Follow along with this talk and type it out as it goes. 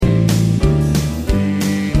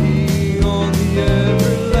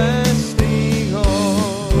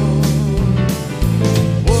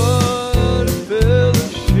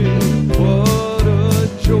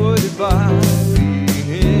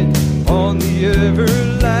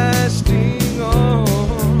everlasting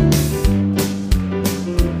arms.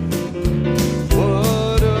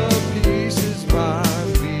 What a peace is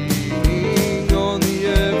mine, leaning on the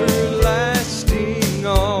everlasting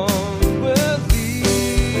arms. Well,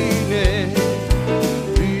 leaning,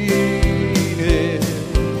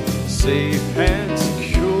 safe and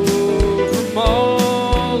secure from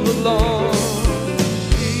all alarm.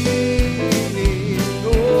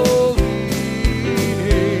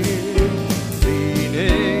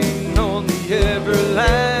 Leaning on the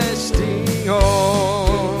everlasting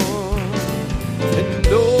arms. And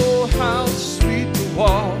oh, how sweet to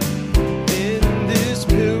walk in this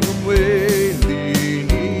pilgrim way,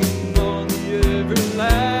 leaning on the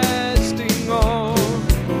everlasting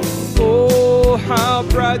arms. Oh, how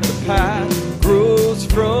bright the path grows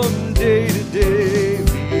from day to day,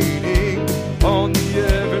 leaning on the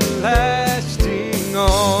everlasting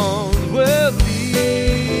arms. Well,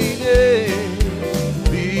 leaning,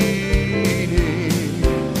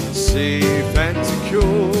 safe and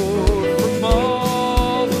secure from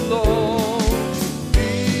all along.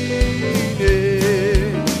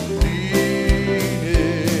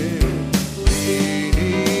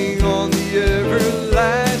 Leaning on the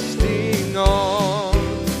everlasting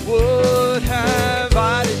arms. What have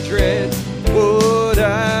I to dread? What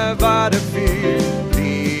have I to fear?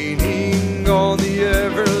 Leaning on the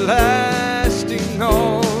everlasting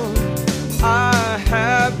arms. I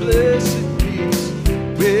have blessed peace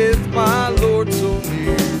with my Lord so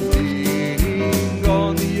near, leaning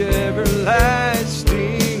on the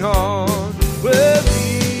everlasting arms. Well,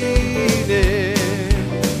 leaning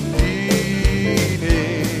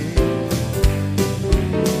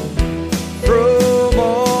from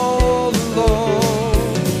all along,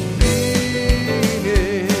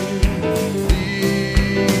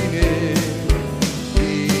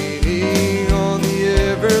 leaning on the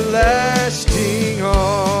everlasting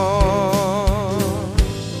arms.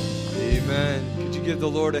 Amen. Could you give the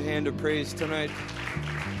Lord a hand of praise tonight?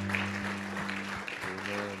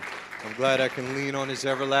 Amen. I'm glad I can lean on His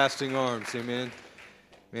everlasting arms. Amen.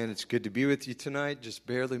 Man, it's good to be with you tonight. Just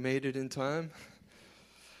barely made it in time.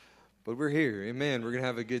 But we're here. Amen. We're going to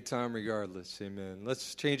have a good time regardless. Amen.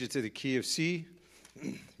 Let's change it to the key of C.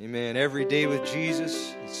 Amen. Every day with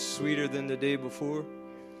Jesus is sweeter than the day before.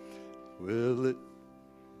 Will it?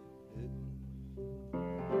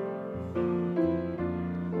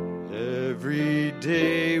 Every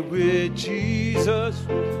day with Jesus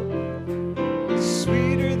is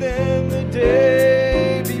sweeter than the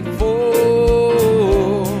day before.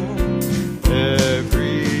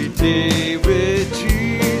 Every day with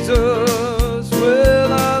Jesus,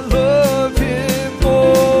 well, I love Him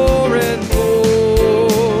more and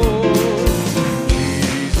more.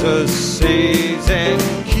 Jesus saves and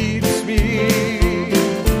keeps me.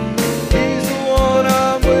 He's the one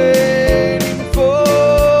I'm waiting for.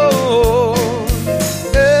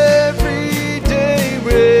 Every day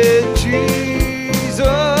with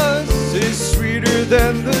Jesus is sweeter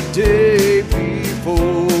than the day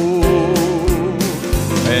before.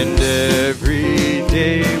 And every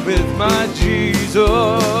day with my Jesus,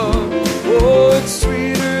 oh, it's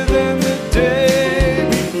sweeter than the day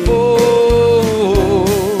before.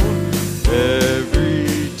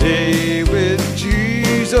 Every day with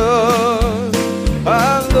Jesus,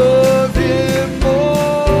 I love Him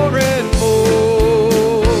more and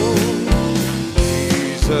more.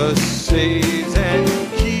 Jesus saves and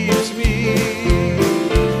keeps me.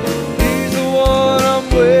 He's the one I'm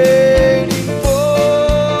waiting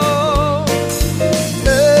for.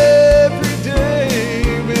 Every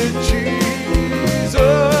day with Jesus,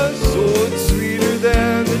 oh, it's sweeter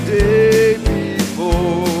than the day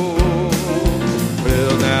before.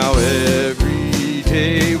 Well, now every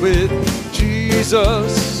day with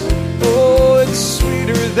Jesus, oh, it's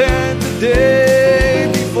sweeter than the day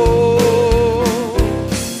before.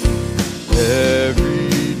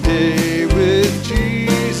 Every day with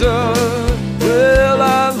Jesus, well,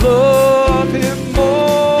 I love Him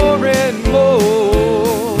more and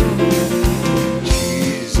more.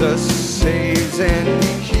 Jesus saves and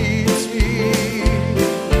keeps me.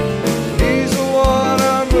 He's the one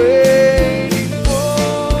I'm waiting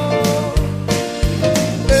for.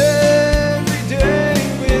 Every day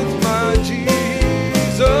with my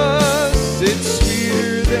Jesus, it's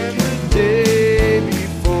sweeter than the day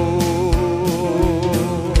before.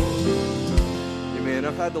 Amen.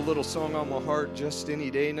 I've had the little song on my heart, Just Any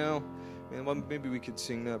Day now. Man, well, maybe we could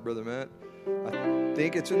sing that, Brother Matt. I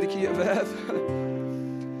think it's in the key of F.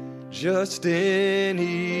 Just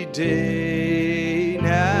any day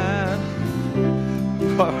now,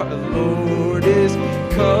 our Lord is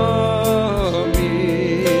coming.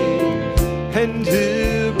 and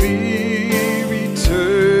He'll be returning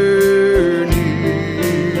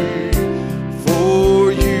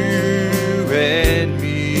for you and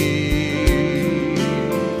me.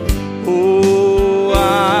 Oh,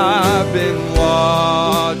 I've been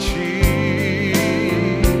watching,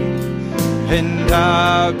 and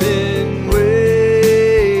I've been waiting,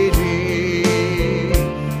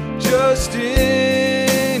 just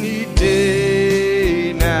any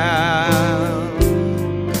day now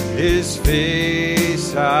His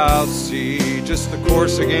face I'll see. Just the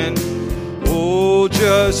chorus again. Oh,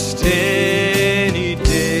 just any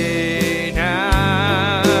day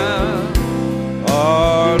now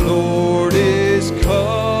our Lord is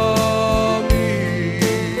coming.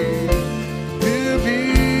 He'll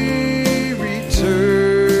be returning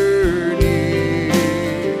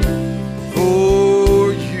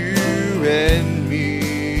for you and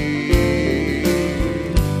me.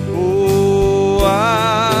 Oh,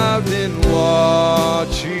 I've been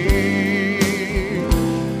watching,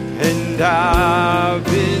 and I've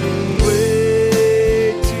been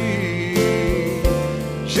waiting,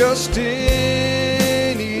 just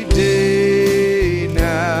any day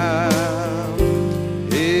now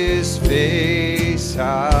His face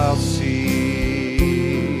I'll see.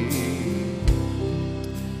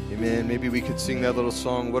 Amen. Maybe we could sing that little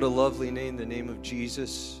song, What a Lovely Name, the name of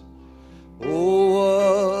Jesus.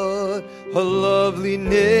 Oh, what a lovely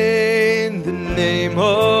name, the name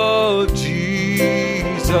of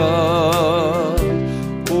Jesus.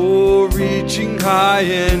 Oh, reaching high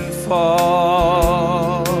and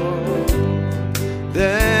far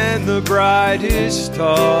than the brightest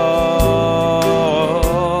star,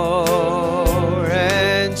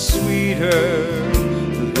 and sweeter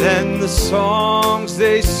than the songs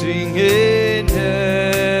they sing in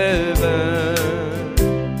heaven.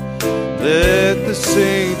 Let the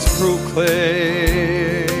saints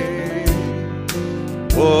proclaim,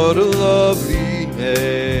 what a lovely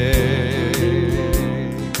name.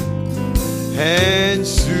 And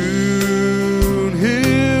soon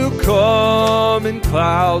He'll come in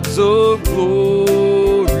clouds of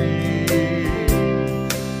glory,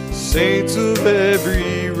 saints of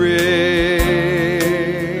every race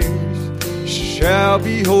shall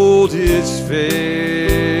behold His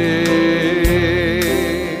face,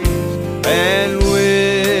 and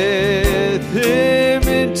with Him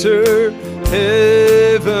enter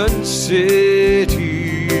heaven's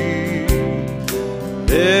city,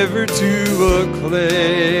 ever to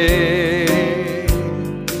acclaim,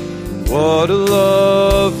 what a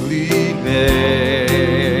lovely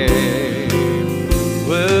name.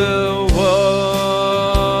 Well,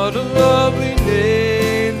 what a lovely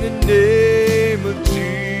name, the name of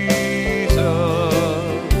Jesus.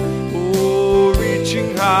 Oh,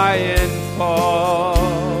 reaching high and far,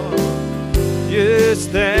 yes,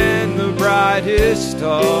 than the brightest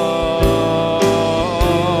star,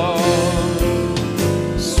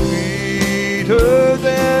 sweeter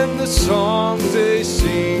than the songs they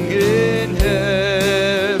sing in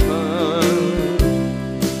heaven.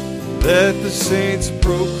 Let the saints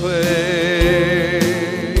proclaim,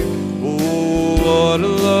 oh, what a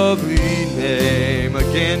lovely name.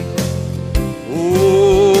 Again,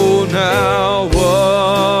 oh, now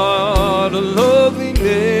what a lovely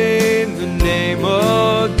name, the name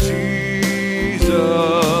of Jesus,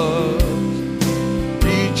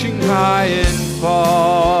 reaching high and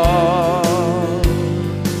far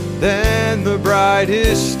than the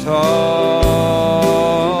brightest star,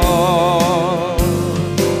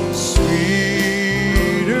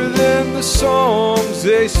 sweeter than the songs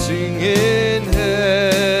they sing in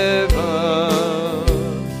heaven.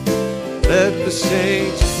 Let the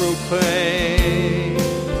saints proclaim,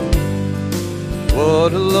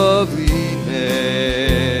 what a lovely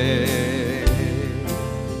name.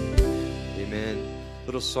 Amen.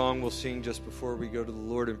 Little song we'll sing just before we go to the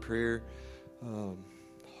Lord in prayer.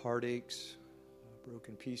 Heartaches,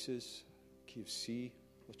 broken pieces, key of C.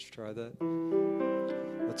 Let's try that.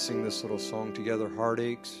 Let's sing this little song together,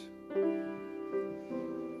 Heartaches.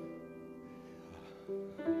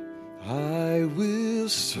 I will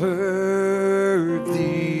serve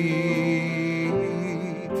Thee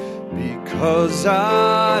because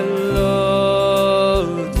I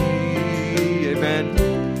love Thee. Amen.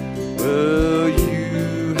 Well,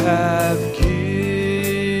 You have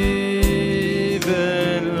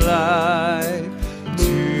given life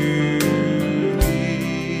to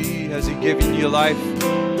me. Has He given you life?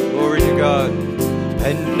 Glory to God.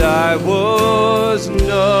 And I was nothing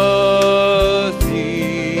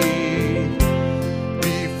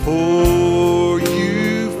before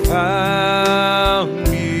You found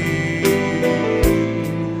me.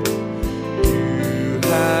 You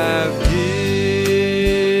have given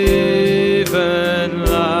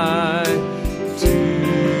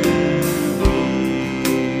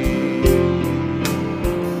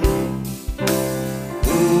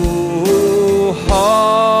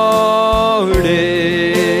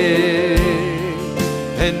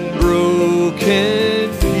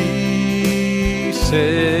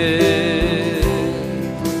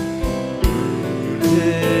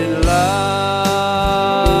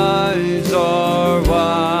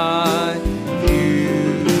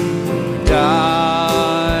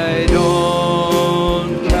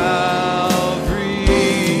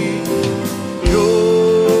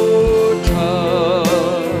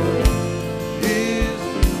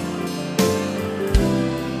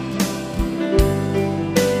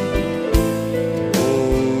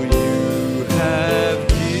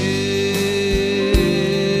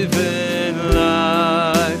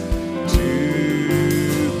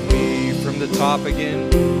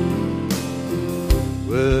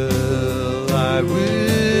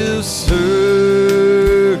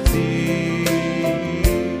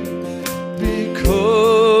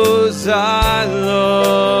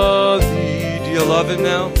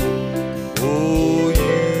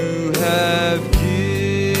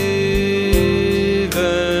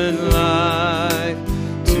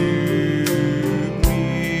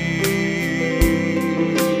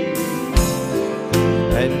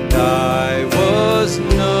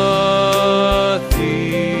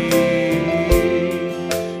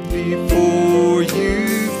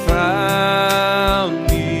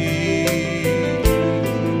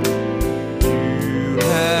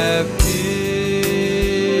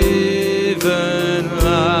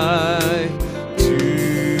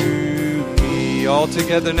all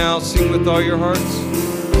together now, sing with all your hearts.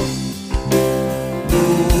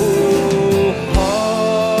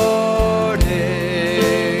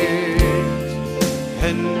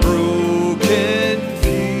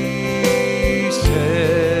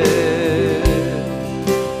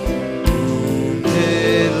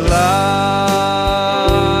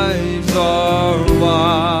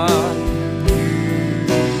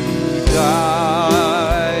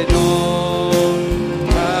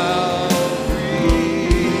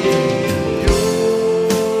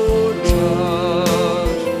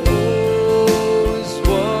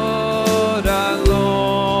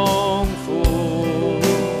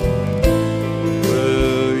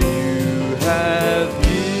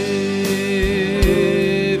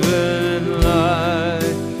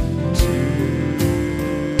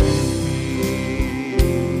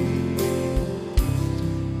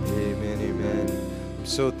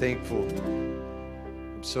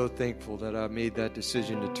 So thankful that I made that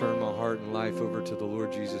decision to turn my heart and life over to the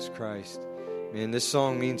Lord Jesus Christ. Man, this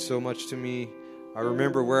song means so much to me. I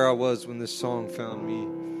remember where I was when this song found me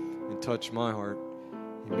and touched my heart.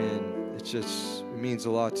 Amen. It means a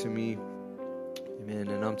lot to me. Amen.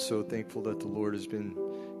 And I'm so thankful that the Lord has been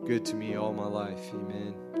good to me all my life.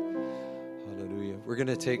 Amen. Hallelujah. We're going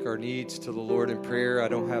to take our needs to the Lord in prayer. I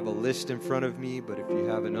don't have a list in front of me, but if you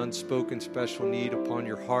have an unspoken special need upon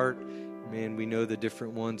your heart, man, we know the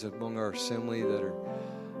different ones among our assembly that are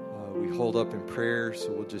we hold up in prayer, so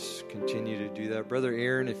we'll just continue to do that. Brother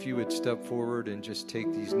Aaron, if you would step forward and just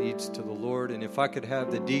take these needs to the Lord, and if I could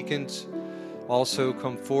have the deacons also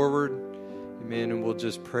come forward, amen, and we'll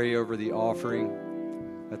just pray over the offering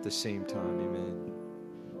at the same time, amen.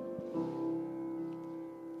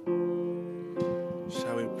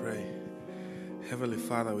 Shall we pray? Heavenly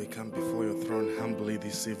Father, we come before your throne humbly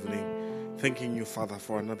this evening, thanking you, Father,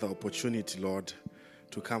 for another opportunity, Lord,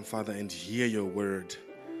 to come, Father, and hear your word.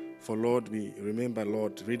 For, Lord, we remember,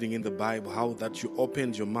 Lord, reading in the Bible how that you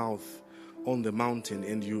opened your mouth on the mountain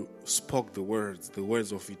and you spoke the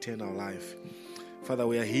words of eternal life. Father,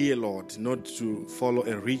 we are here, Lord, not to follow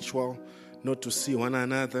a ritual, not to see one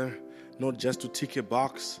another, not just to tick a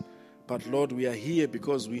box, but, Lord, we are here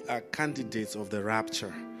because we are candidates of the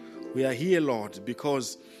rapture. We are here, Lord,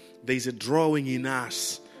 because there is a drawing in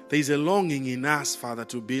us. There is a longing in us, Father,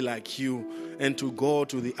 to be like you and to go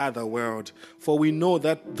to the other world. For we know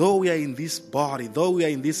that though we are in this body, though we are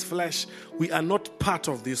in this flesh, we are not part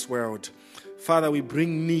of this world. Father, we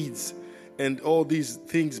bring needs and all these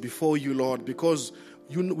things before you, Lord, because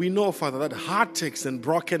we know, Father, that heartaches and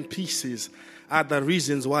broken pieces are the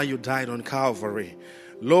reasons why you died on Calvary.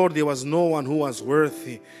 Lord, there was no one who was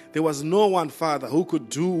worthy. There was no one, Father, who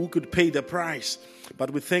could pay the price.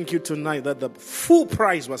 But we thank you tonight that the full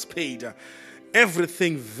price was paid.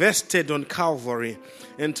 Everything vested on Calvary.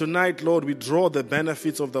 And tonight, Lord, we draw the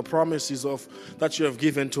benefits of the promises that you have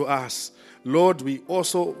given to us. Lord, we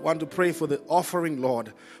also want to pray for the offering,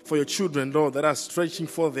 Lord, for your children, Lord, that are stretching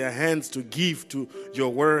forth their hands to give to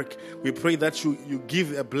your work. We pray that you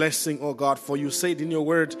give a blessing, oh God, for you said in your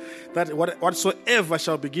word that whatsoever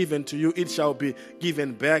shall be given to you, it shall be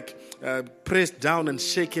given back, pressed down and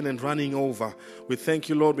shaken and running over. We thank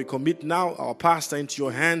you, Lord. We commit now our pastor into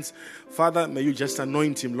your hands. Father, may you just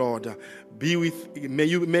anoint him, Lord. May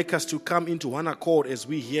you make us to come into one accord as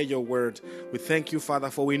we hear your word. We thank you, Father,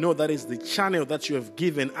 for we know that is the channel that you have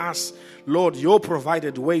given us, Lord, your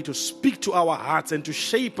provided way to speak to our hearts and to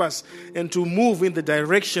shape us and to move in the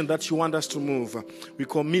direction that you want us to move. We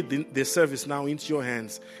commit the service now into your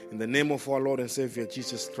hands. In the name of our Lord and Savior,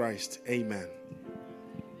 Jesus Christ. Amen.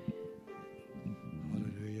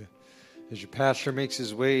 Hallelujah. As your pastor makes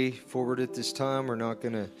his way forward at this time, we're not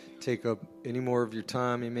going to take up any more of your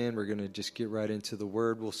time, amen. We're going to just get right into the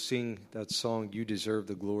word. We'll sing that song, You Deserve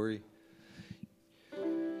the Glory.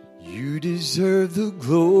 You deserve the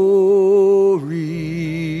glory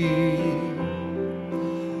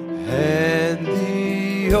and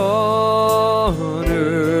the honor.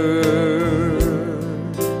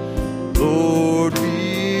 Lord,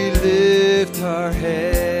 we lift our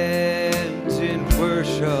hands in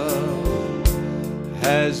worship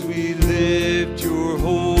as we lift your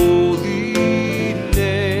holy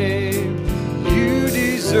name. You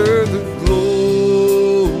deserve the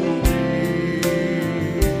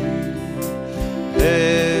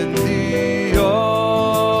and the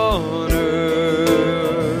honor.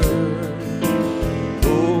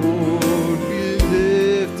 Lord, we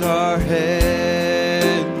lift our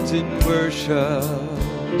hands in worship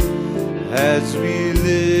as we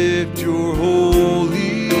lift your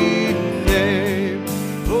holy name.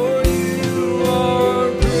 For you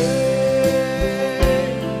are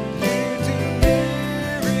great, you do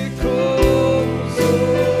miracles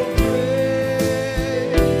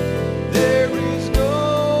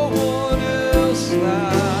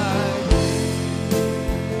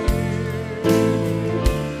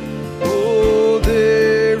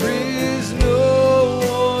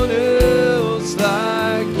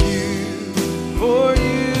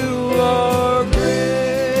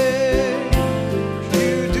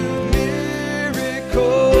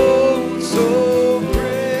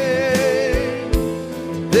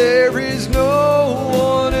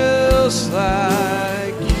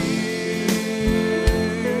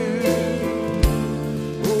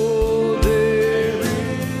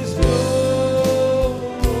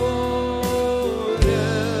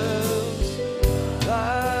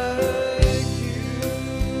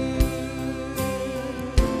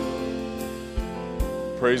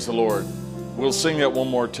Praise the Lord. We'll sing that one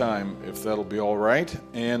more time, if that'll be all right.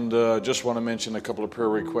 And just want to mention a couple of prayer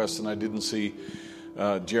requests, and I didn't see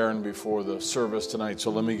Jaron before the service tonight, so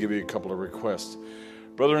let me give you a couple of requests.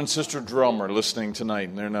 Brother and Sister Drum are listening tonight,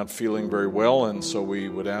 and they're not feeling very well, and so we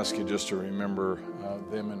would ask you just to remember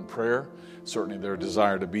them in prayer. Certainly their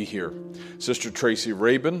desire to be here. Sister Tracy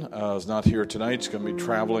Rabin is not here tonight. She's going to be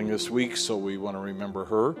traveling this week, so we want to remember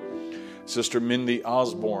her. Sister Mindy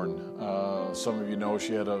Osborne, some of you know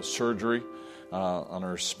she had a surgery on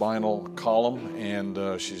her spinal column,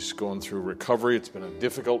 and she's going through recovery. It's been a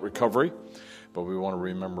difficult recovery, but we want to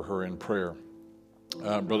remember her in prayer.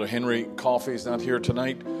 Brother Henry Coffey's not here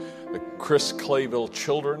tonight. The Chris Clayville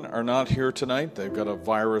children are not here tonight. They've got a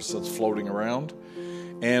virus that's floating around.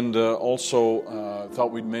 And also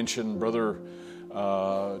thought we'd mention Brother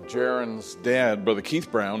Jaron's dad, Brother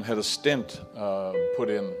Keith Brown, had a stent put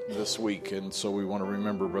in this week, and so we want to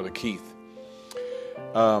remember Brother Keith.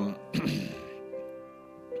 I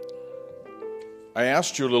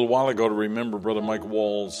asked you a little while ago to remember Brother Mike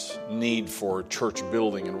Wall's need for a church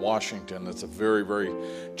building in Washington. It's a very, very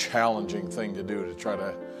challenging thing to do, to try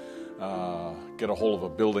to get a hold of a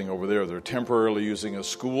building over there. They're temporarily using a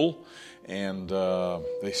school, and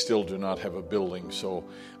they still do not have a building, so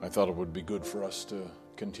I thought it would be good for us to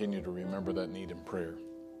continue to remember that need in prayer.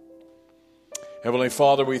 Heavenly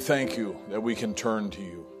Father, we thank you that we can turn to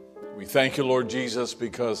you. We thank you, Lord Jesus,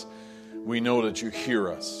 because we know that you hear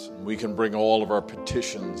us. We can bring all of our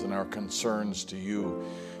petitions and our concerns to you,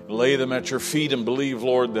 lay them at your feet, and believe,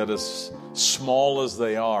 Lord, that as small as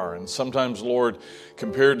they are, and sometimes, Lord,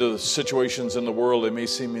 compared to the situations in the world, they may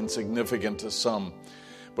seem insignificant to some.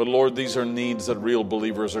 But Lord, these are needs that real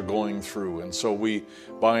believers are going through. And so we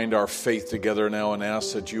bind our faith together now and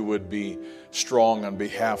ask that you would be strong on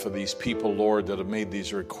behalf of these people, Lord, that have made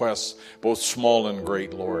these requests, both small and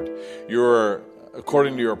great, Lord. You're,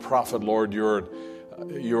 according to your prophet, Lord, you're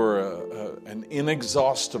an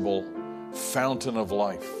inexhaustible fountain of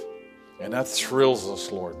life. And that thrills us,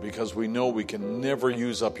 Lord, because we know we can never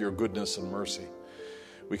use up your goodness and mercy.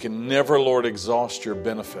 We can never, Lord, exhaust your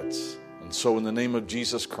benefits. And so in the name of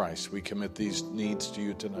Jesus Christ, we commit these needs to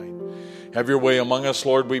you tonight. Have your way among us,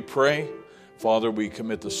 Lord, we pray. Father, we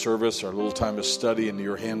commit the service, our little time of study, into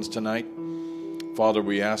your hands tonight. Father,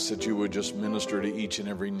 we ask that you would just minister to each and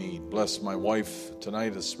every need. Bless my wife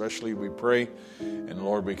tonight especially, we pray. And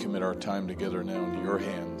Lord, we commit our time together now into your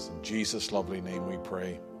hands. In Jesus' lovely name we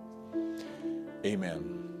pray.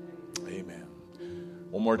 Amen. Amen.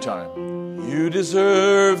 One more time. You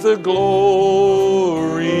deserve the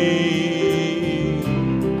glory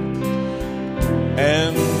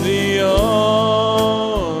and the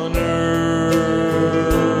honor.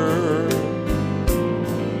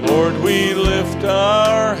 Lord, we lift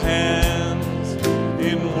our hands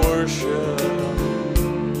in worship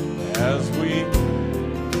as we,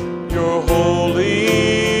 your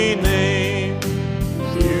holy name,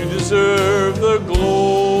 you deserve the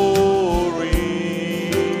glory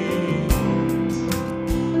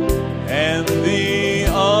and the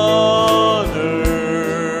honor.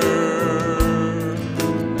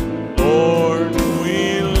 Lord,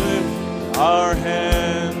 we lift our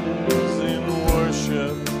hands in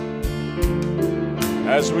worship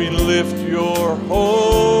as we lift your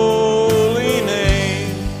holy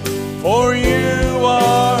name, for you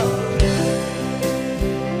are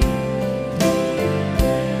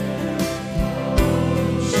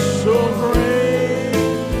so great.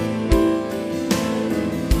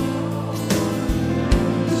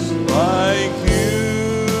 It's like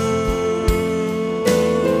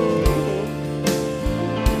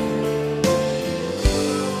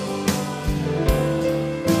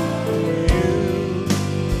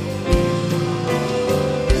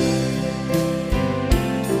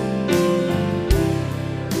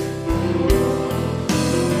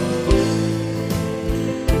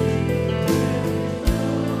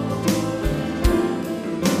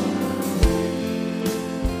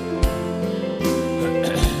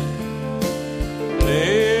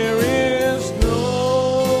there is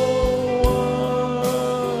no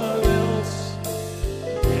one else.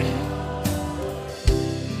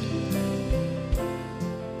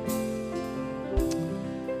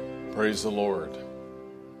 Praise the Lord.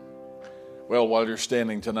 Well, while you're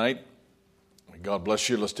standing tonight, God bless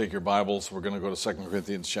you. Let's take your Bibles. We're going to go to 2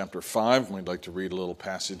 Corinthians chapter 5. And we'd like to read a little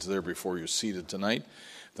passage there before you're seated tonight.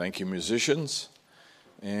 Thank you, musicians.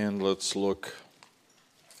 And let's look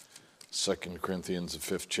 2 Corinthians, the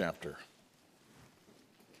 5th chapter.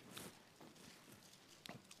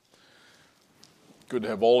 Good to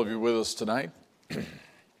have all of you with us tonight.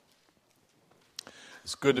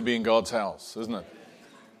 It's good to be in God's house, isn't it?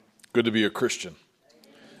 Good to be a Christian.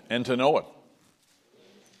 and to know it.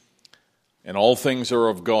 And all things are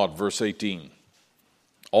of God, verse 18.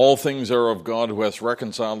 All things are of God who has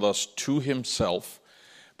reconciled us to himself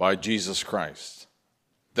by Jesus Christ.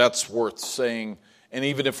 That's worth saying, and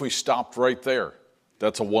even if we stopped right there,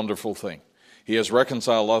 that's a wonderful thing. He has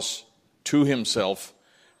reconciled us to himself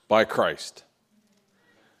by Christ.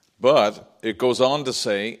 But it goes on to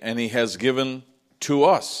say, and he has given to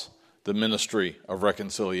us the ministry of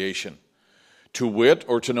reconciliation. To wit,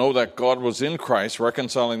 or to know that God was in Christ,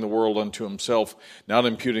 reconciling the world unto himself, not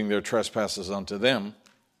imputing their trespasses unto them,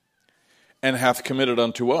 and hath committed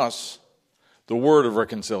unto us the word of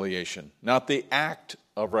reconciliation. Not the act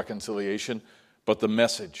of reconciliation, but the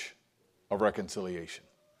message of reconciliation.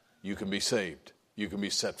 You can be saved. You can be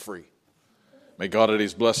set free. May God add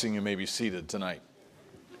his blessing. You may be seated tonight.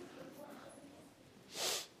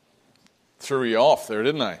 Threw you off there,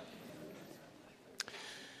 didn't I?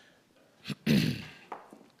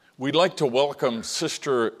 We'd like to welcome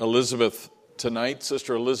Sister Elizabeth tonight.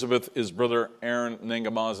 Sister Elizabeth is Brother Aaron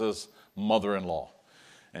Nengamaza's mother-in-law.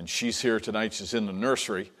 And she's here tonight. She's in the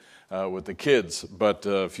nursery with the kids. But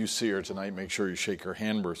if you see her tonight, make sure you shake her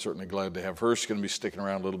hand. We're certainly glad to have her. She's going to be sticking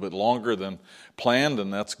around a little bit longer than planned,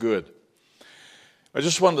 and that's good. I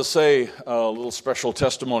just wanted to say a little special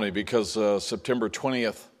testimony because September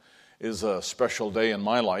 20th is a special day in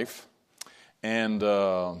my life. And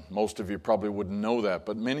most of you probably wouldn't know that.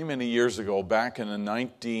 But many, many years ago, back in the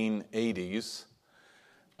 1980s,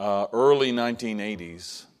 early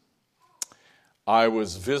 1980s, I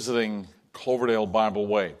was visiting Cloverdale Bible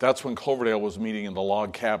Way. That's when Cloverdale was meeting in the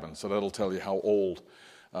log cabin. So that'll tell you how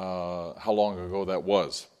long ago that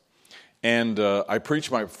was. And I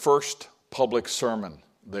preached my first public sermon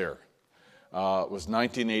there. It was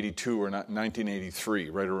 1982 or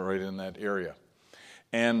 1983, right in that area.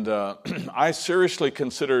 And I seriously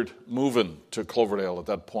considered moving to Cloverdale at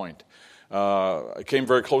that point. I came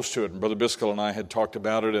very close to it, and Brother Biscoe and I had talked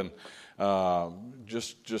about it, and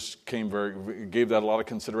just gave that a lot of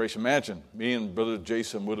consideration. Imagine, me and Brother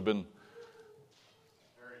Jason would have been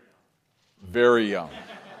very young.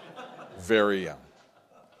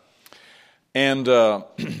 And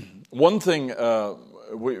one thing,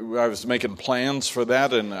 I was making plans for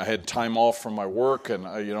that, and I had time off from my work, and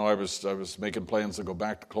I was making plans to go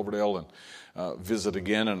back to Cloverdale and visit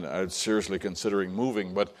again, and I was seriously considering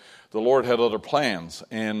moving, but the Lord had other plans,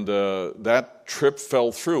 and that trip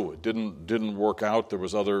fell through. It didn't work out. There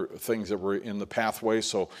was other things that were in the pathway,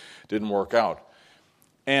 so it didn't work out.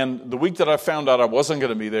 And the week that I found out I wasn't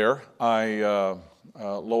going to be there,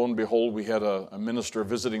 lo and behold, we had a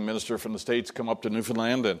visiting minister from the States come up to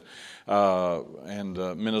Newfoundland and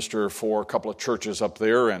minister for a couple of churches up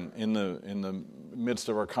there. And in the midst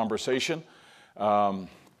of our conversation, the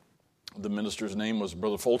minister's name was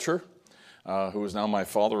Brother Fulcher, who is now my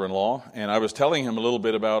father-in-law. And I was telling him a little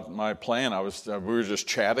bit about my plan. We were just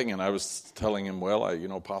chatting, and I was telling him, well, I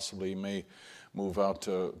possibly may move out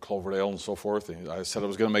to Cloverdale and so forth. And I said I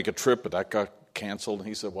was going to make a trip, but that got canceled. And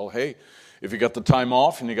he said, well, hey, if you got the time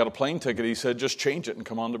off and you got a plane ticket, he said, just change it and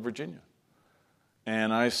come on to Virginia.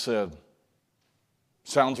 And I said,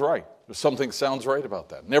 sounds right. There's something sounds right about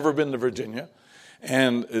that. Never been to Virginia,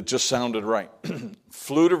 and it just sounded right.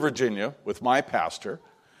 Flew to Virginia with my pastor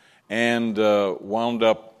and wound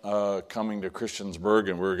up coming to Christiansburg,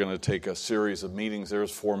 and we were going to take a series of meetings. There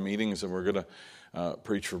was 4 meetings, and we were going to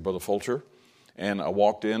preach for Brother Fulcher. And I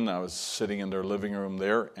walked in. I was sitting in their living room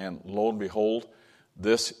there, and lo and behold,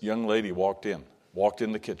 this young lady walked in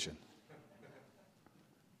the kitchen.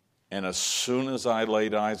 And as soon as I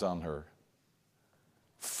laid eyes on her,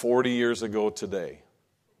 40 years ago today,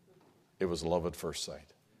 it was love at first sight.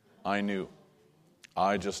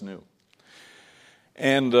 I just knew.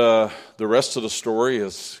 And the rest of the story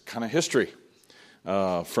is kind of history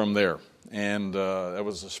from there. And that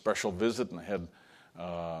was a special visit, and I had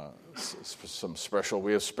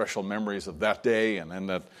we have special memories of that day, and then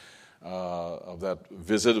of that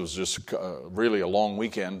visit. It was just really a long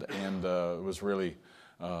weekend, and it was really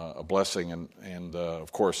a blessing. And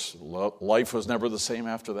of course, life was never the same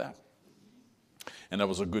after that. And that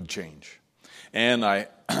was a good change. And I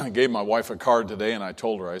gave my wife a card today, and I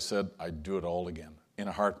told her, I said, I'd do it all again. In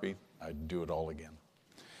a heartbeat, I'd do it all again.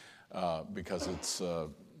 Because it's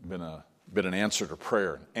been an answer to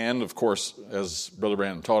prayer. And of course, as Brother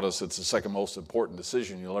Brandon taught us, it's the second most important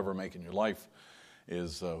decision you'll ever make in your life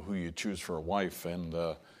is who you choose for a wife. And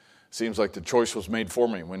seems like the choice was made for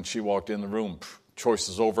me. When she walked in the room, choice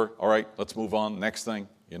is over. All right, let's move on. Next thing,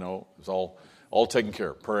 it's all taken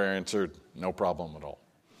care of. Prayer answered, no problem at all.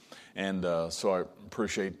 And so I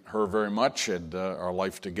appreciate her very much and our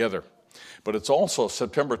life together. But it's also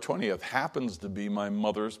September 20th happens to be my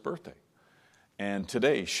mother's birthday. And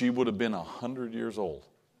today she would have been 100 years old.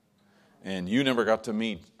 And you never got to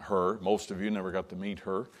meet her. Most of you never got to meet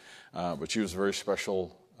her. But she was a very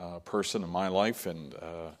special person in my life. And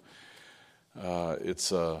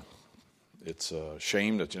it's a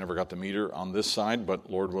shame that you never got to meet her on this side. But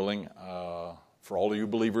Lord willing, for all of you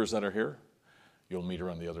believers that are here, you'll meet her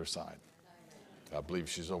on the other side. I believe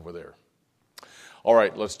she's over there. All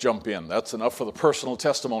right, let's jump in. That's enough for the personal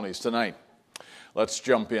testimonies tonight. Let's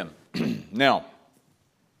jump in. Now,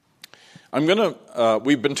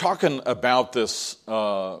 we've been talking about this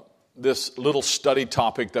little study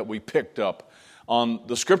topic that we picked up on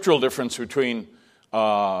the scriptural difference between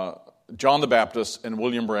John the Baptist and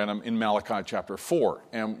William Branham in Malachi chapter 4.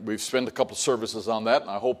 And we've spent a couple services on that,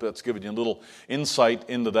 and I hope that's given you a little insight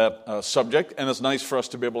into that subject. And it's nice for us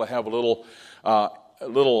to be able to have a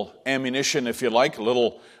little ammunition, if you like, a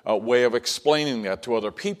little way of explaining that to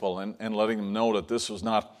other people and letting them know that this was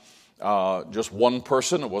not just one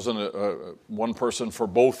person. It wasn't one person for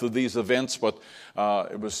both of these events, but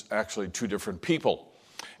it was actually two different people.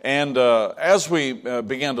 And as we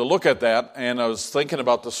began to look at that, and I was thinking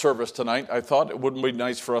about the service tonight, I thought it wouldn't be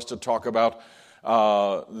nice for us to talk about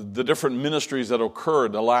the different ministries that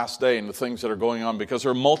occurred the last day and the things that are going on, because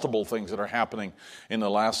there are multiple things that are happening in the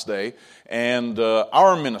last day, and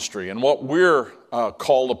our ministry and what we're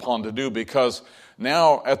called upon to do, because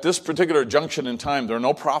now at this particular junction in time, there are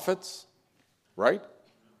no prophets, right?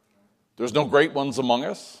 There's no great ones among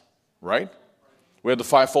us, right? We had the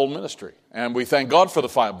fivefold ministry, and we thank God for the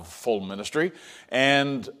fivefold ministry,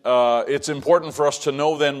 and it's important for us to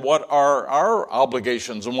know then what are our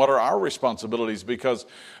obligations and what are our responsibilities, because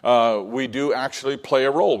we do actually play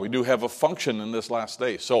a role. We do have a function in this last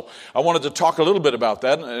day. So I wanted to talk a little bit about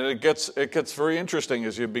that, and it gets very interesting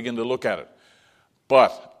as you begin to look at it.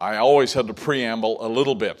 But I always had to preamble a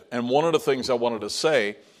little bit, and one of the things I wanted to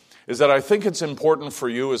say is that I think it's important for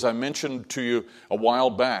you, as I mentioned to you a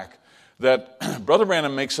while back, that Brother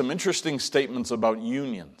Branham makes some interesting statements about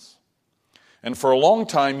unions. And for a long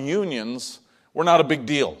time, unions were not a big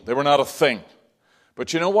deal. They were not a thing.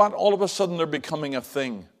 But you know what? All of a sudden, they're becoming a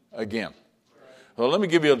thing again. Well, let me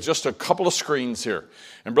give you just a couple of screens here.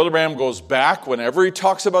 And Brother Branham goes back, whenever he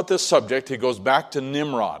talks about this subject, he goes back to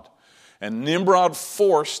Nimrod. And Nimrod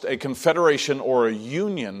forced a confederation or a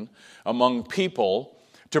union among people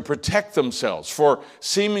to protect themselves for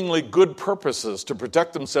seemingly good purposes, to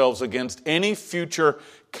protect themselves against any future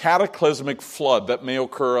cataclysmic flood that may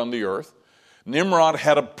occur on the earth. Nimrod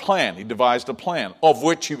had a plan. He devised a plan of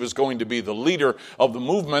which he was going to be the leader of the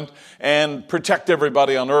movement and protect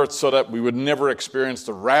everybody on earth so that we would never experience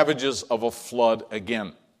the ravages of a flood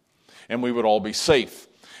again, and we would all be safe.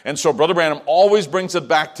 And so Brother Branham always brings it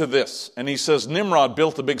back to this. And he says Nimrod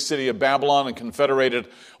built the big city of Babylon and confederated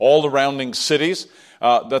all the surrounding cities,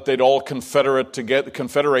 that they'd all confederate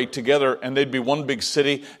together, and they'd be one big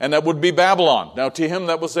city, and that would be Babylon. Now, to him,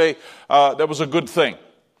 that was a good thing.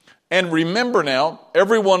 And remember now,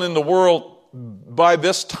 everyone in the world by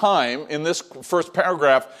this time, in this first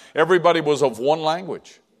paragraph, everybody was of one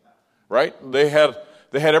language, right? They had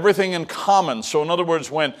everything in common. So in other words,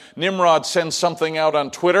 when Nimrod sends something out on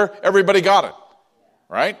Twitter, everybody got it,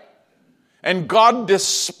 right? And God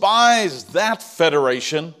despised that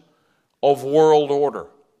federation of world order.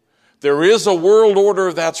 There is a world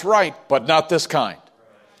order that's right, but not this kind.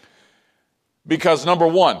 Because number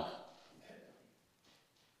one,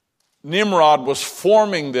 Nimrod was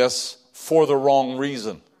forming this for the wrong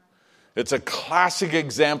reason. It's a classic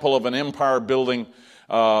example of an empire building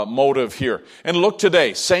motive here. And look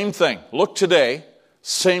today, same thing. Look today,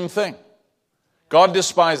 same thing. God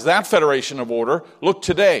despised that federation of order. Look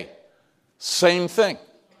today, same thing.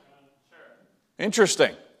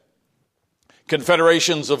 Interesting.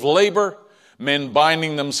 Confederations of labor, men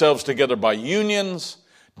binding themselves together by unions,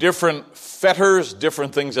 different fetters,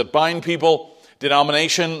 different things that bind people,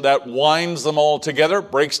 denomination that winds them all together,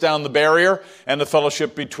 breaks down the barrier, and the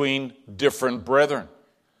fellowship between different brethren.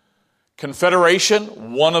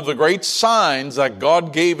 Confederation, one of the great signs that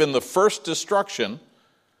God gave in the first destruction,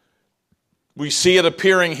 we see it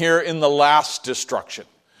appearing here in the last destruction.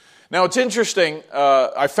 Now, it's interesting.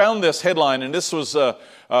 I found this headline, and this was an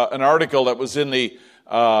article that was in the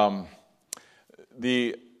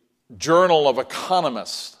Journal of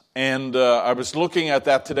Economists. And I was looking at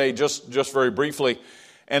that today just very briefly.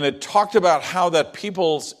 And it talked about how that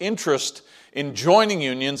people's interest in joining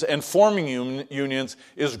unions and forming unions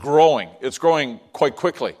is growing. It's growing quite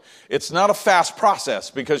quickly. It's not a fast process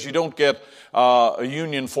because you don't get a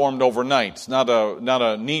union formed overnight. It's not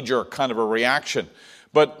a knee-jerk kind of a reaction.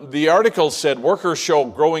 But the article said workers show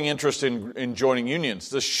growing interest in joining unions.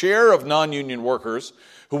 The share of non-union workers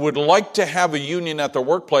who would like to have a union at their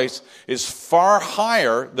workplace is far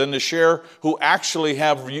higher than the share who actually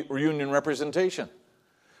have union representation.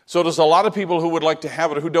 So there's a lot of people who would like to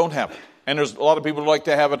have it who don't have it. And there's a lot of people who like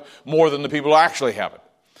to have it more than the people who actually have it.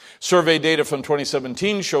 Survey data from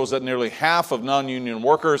 2017 shows that nearly half of non-union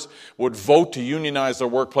workers would vote to unionize their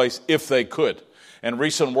workplace if they could. And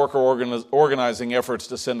recent worker organizing efforts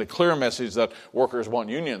to send a clear message that workers want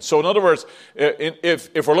unions. So in other words,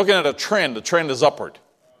 if we're looking at a trend, the trend is upward.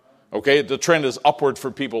 Okay, the trend is upward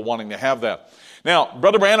for people wanting to have that. Now,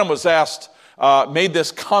 Brother Branham was asked, made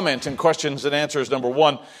this comment in questions and answers number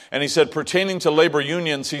 1, and he said, pertaining to labor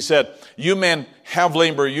unions, he said, you men have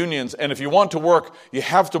labor unions, and if you want to work, you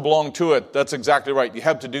have to belong to it. That's exactly right. You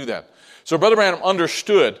have to do that. So Brother Branham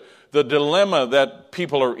understood the dilemma that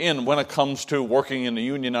people are in when it comes to working in a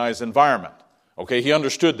unionized environment. Okay, he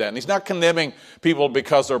understood that. And he's not condemning people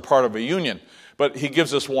because they're part of a union, but he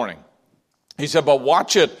gives this warning. He said, but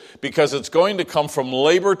watch it because it's going to come from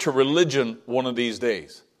labor to religion one of these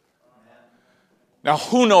days. Now,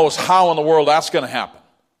 who knows how in the world that's going to happen?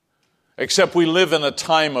 Except we live in a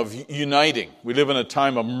time of uniting. We live in a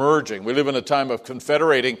time of merging. We live in a time of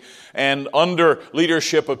confederating. And under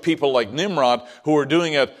leadership of people like Nimrod, who are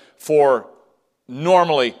doing it for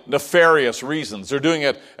normally nefarious reasons. They're doing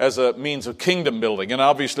it as a means of kingdom building. And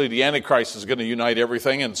obviously the Antichrist is going to unite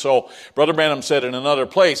everything. And so Brother Branham said in another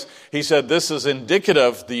place, he said this is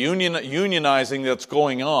indicative, the unionizing that's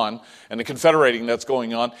going on and the confederating that's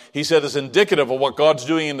going on, he said is indicative of what God's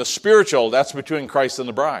doing in the spiritual, that's between Christ and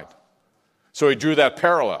the bride. So he drew that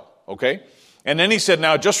parallel, okay? And then he said,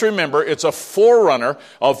 now just remember, it's a forerunner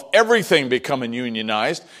of everything becoming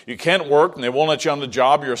unionized. You can't work, and they won't let you on the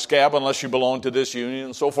job. You're a scab unless you belong to this union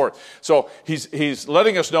and so forth. So he's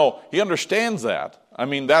letting us know he understands that. I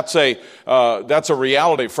mean, that's a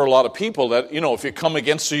reality for a lot of people that, you know, if you come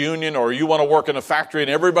against the union or you want to work in a factory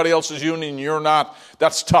and everybody else is union and you're not,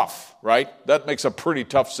 that's tough, right? That makes a pretty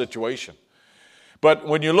tough situation. But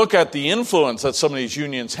when you look at the influence that some of these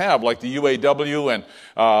unions have, like the UAW and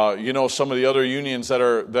some of the other unions that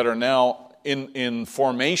are now in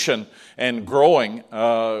formation and growing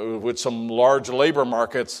with some large labor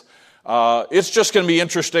markets, it's just going to be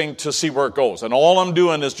interesting to see where it goes. And all I'm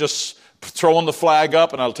doing is just throwing the flag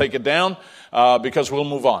up, and I'll take it down because we'll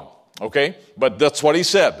move on. Okay, but that's what he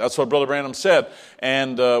said. That's what Brother Branham said.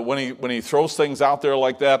 And when he throws things out there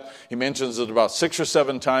like that, he mentions it about 6 or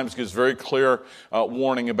 7 times, gives very clear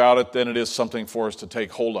warning about it. Then it is something for us to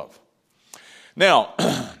take hold of. Now,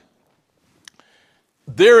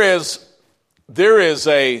 there's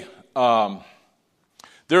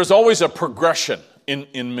always a progression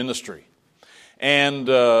in ministry, and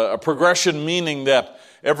a progression meaning that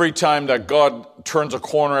every time that God turns a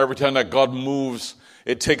corner, every time that God moves,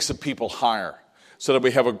 it takes the people higher so that we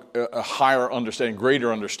have a higher understanding,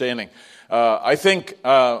 greater understanding. I think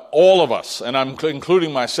all of us, and I'm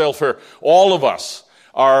including myself here, all of us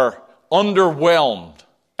are underwhelmed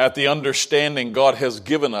at the understanding God has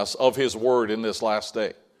given us of His Word in this last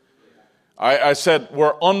day. I said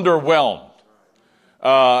we're underwhelmed.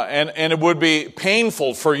 And it would be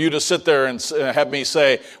painful for you to sit there and have me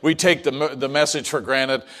say, we take the message for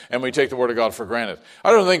granted and we take the Word of God for granted. I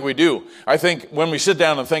don't think we do. I think when we sit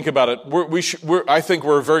down and think about it, I think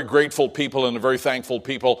we're a very grateful people and a very thankful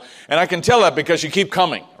people. And I can tell that because you keep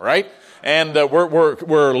coming, right? And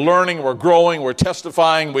we're learning, we're growing, we're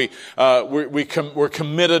testifying, we're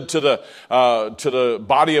committed to the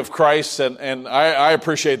body of Christ, and I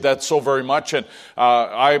appreciate that so very much, and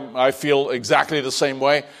I feel exactly the same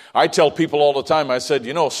way. I tell people all the time, I said,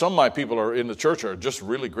 some of my people are in the church are just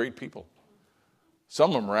really great people.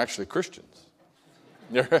 Some of them are actually Christians.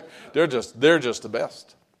 They're just the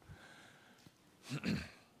best.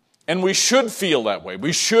 And we should feel that way.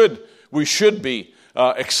 We should be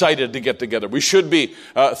excited to get together. We should be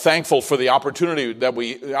thankful for the opportunities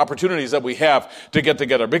that we have to get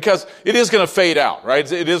together, because it is going to fade out, right?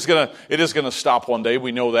 It is going to stop one day.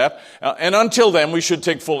 We know that, and until then, we should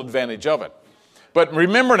take full advantage of it. But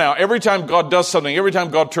remember now, every time God does something, every time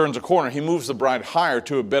God turns a corner, He moves the bride higher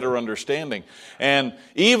to a better understanding. And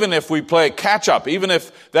even if we play catch up, even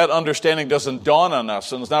if that understanding doesn't dawn on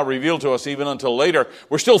us and is not revealed to us even until later,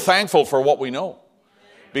 we're still thankful for what we know.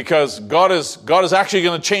 Because God is actually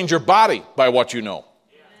going to change your body by what you know,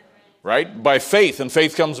 right? By faith, and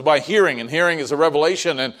faith comes by hearing, and hearing is a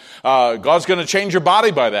revelation, and God's going to change your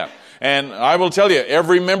body by that. And I will tell you,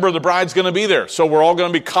 every member of the bride's going to be there, so we're all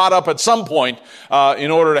going to be caught up at some point in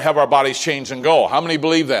order to have our bodies change and go. How many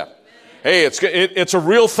believe that? Hey, it's a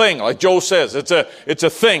real thing, like Joe says. It's a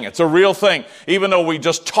thing. It's a real thing. Even though we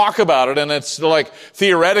just talk about it and it's like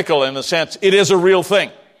theoretical in a sense, it is a real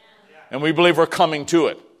thing. And we believe we're coming to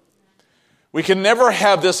it. We can never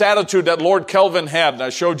have this attitude that Lord Kelvin had, and I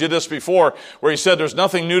showed you this before, where he said there's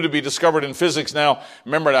nothing new to be discovered in physics now.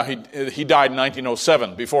 Remember now, he died in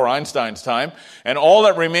 1907, before Einstein's time, and all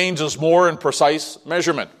that remains is more and precise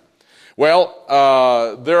measurement.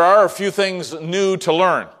 Well, there are a few things new to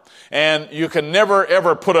learn. And you can never,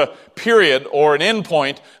 ever put a period or an end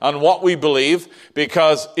point on what we believe,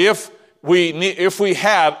 because if we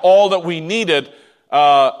had all that we needed,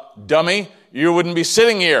 dummy, you wouldn't be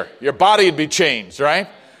sitting here. Your body would be changed, right?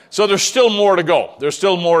 So there's still more to go. There's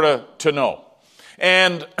still more to know.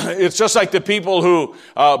 And it's just like the people who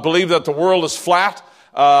believe that the world is flat.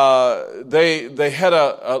 They had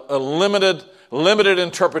a limited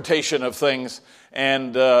interpretation of things,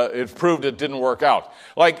 and it proved it didn't work out.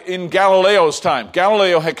 Like in Galileo's time,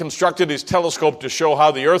 Galileo had constructed his telescope to show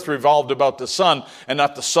how the earth revolved about the sun and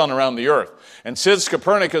not the sun around the earth. And since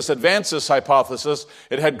Copernicus advanced this hypothesis,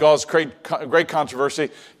 it had caused great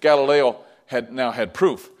controversy. Galileo now had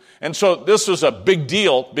proof. And so this was a big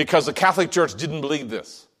deal because the Catholic Church didn't believe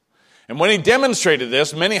this. And when he demonstrated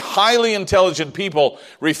this, many highly intelligent people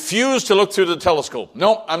refused to look through the telescope.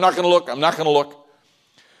 No, I'm not going to look. I'm not going to look.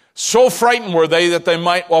 So frightened were they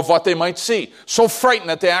of what they might see. So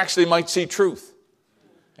frightened that they actually might see truth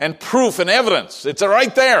and proof and evidence. It's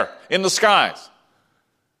right there in the skies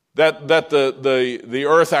that the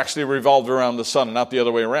earth actually revolved around the sun and not the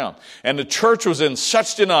other way around. And the church was in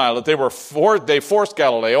such denial that they forced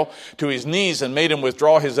Galileo to his knees and made him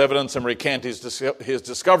withdraw his evidence and recant his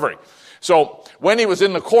discovery. So when he was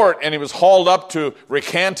in the court and he was hauled up to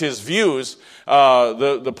recant his views,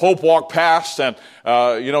 the Pope walked past and,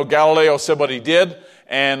 Galileo said what he did.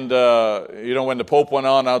 And, when the Pope went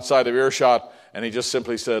on outside of earshot, and he just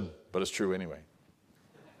simply said, but it's true anyway.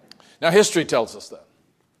 Now, history tells us that.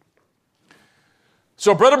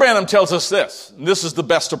 So Brother Branham tells us this, and this is the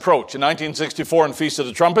best approach. In 1964 in Feast of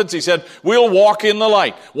the Trumpets, he said, we'll walk in the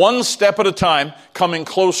light, one step at a time, coming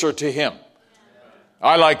closer to him.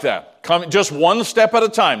 I like that. Just one step at a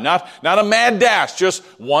time, not a mad dash, just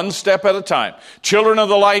one step at a time. Children of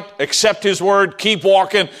the light, accept his word, keep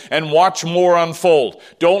walking, and watch more unfold.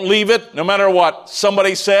 Don't leave it, no matter what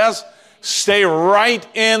somebody says. Stay right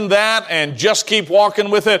in that and just keep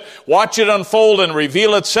walking with it. Watch it unfold and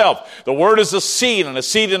reveal itself. The word is a seed, and a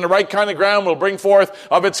seed in the right kind of ground will bring forth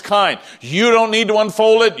of its kind. You don't need to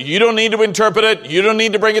unfold it. You don't need to interpret it. You don't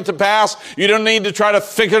need to bring it to pass. You don't need to try to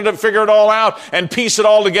figure it all out and piece it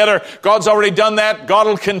all together. God's already done that. God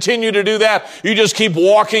will continue to do that. You just keep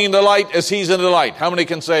walking in the light as he's in the light. How many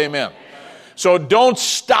can say amen? So don't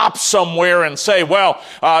stop somewhere and say, well,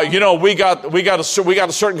 we got a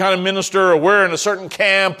certain kind of minister, or we're in a certain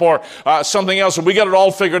camp, or something else, and we got it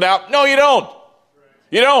all figured out. No, you don't.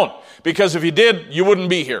 You don't. Because if you did, you wouldn't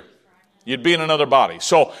be here. You'd be in another body.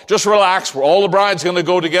 So just relax. All the bride's going to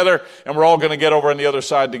go together, and we're all going to get over on the other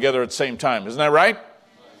side together at the same time. Isn't that right?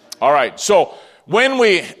 All right. So when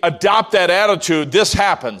we adopt that attitude, this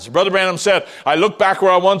happens. Brother Branham said, I look back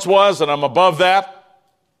where I once was, and I'm above that.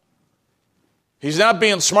 He's not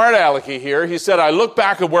being smart alecky here. He said, I look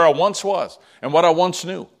back at where I once was and what I once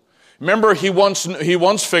knew. Remember, he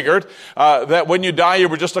once figured that when you die, you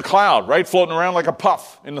were just a cloud, right? Floating around like a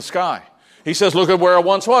puff in the sky. He says, look at where I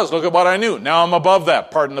once was. Look at what I knew. Now I'm above that,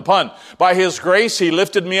 pardon the pun. By his grace, he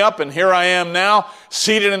lifted me up, and here I am now,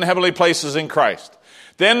 seated in heavenly places in Christ.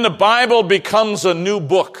 Then the Bible becomes a new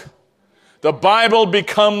book. The Bible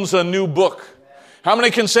becomes a new book. How many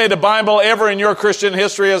can say the Bible ever in your Christian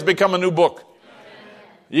history has become a new book?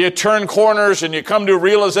 You turn corners and you come to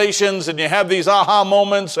realizations and you have these aha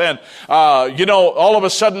moments, and all of a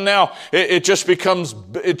sudden now it just becomes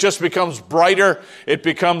brighter. It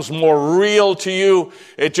becomes more real to you.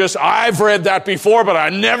 I've read that before, but I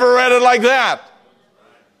never read it like that.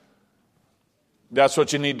 That's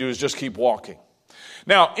what you need to do, is just keep walking.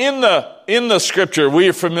 Now, in the scripture, we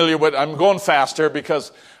are familiar with. I'm going faster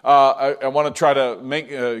because I want to try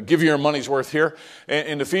to give you your money's worth here.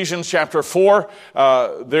 In Ephesians chapter 4,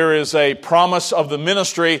 there is a promise of the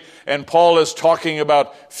ministry, and Paul is talking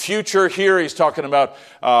about future here. He's talking about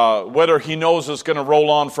whether he knows it's going to roll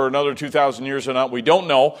on for another 2,000 years or not. We don't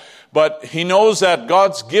know, but he knows that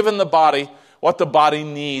God's given the body what the body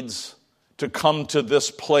needs to come to this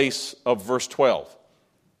place of verse 12.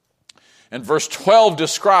 And verse 12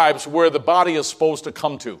 describes where the body is supposed to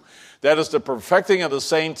come to. That is the perfecting of the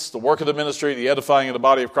saints, the work of the ministry, the edifying of the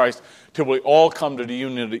body of Christ, till we all come to the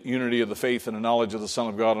unity of the faith and the knowledge of the Son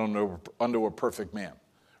of God unto a perfect man.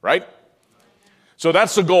 Right? So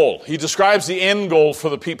that's the goal. He describes the end goal for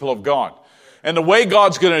the people of God. And the way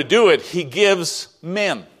God's going to do it, he gives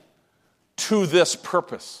men to this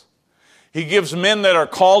purpose. He gives men that are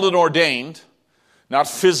called and ordained, not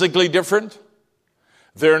physically different.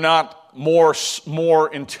 They're not more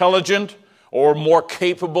intelligent or more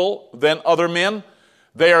capable than other men.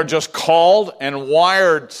 They are just called and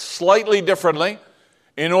wired slightly differently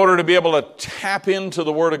in order to be able to tap into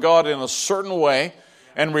the Word of God in a certain way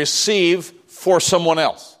and receive for someone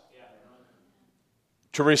else.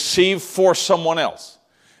 To receive for someone else.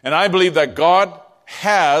 And I believe that God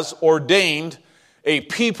has ordained a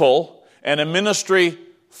people and a ministry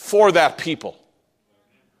for that people.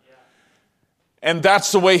 And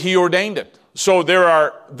that's the way he ordained it. So there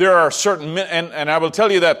are certain, and I will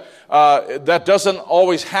tell you that that doesn't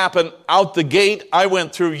always happen out the gate. I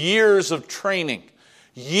went through years of training,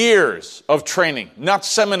 not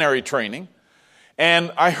seminary training.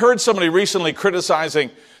 And I heard somebody recently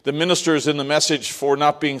criticizing the ministers in the message for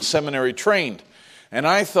not being seminary trained. And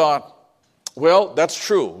I thought, well, that's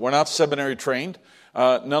true. We're not seminary trained.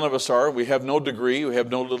 None of us are. We have no degree. We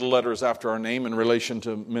have no little letters after our name in relation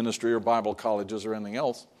to ministry or Bible colleges or anything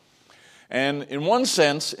else. And in one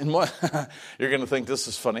sense, you're going to think this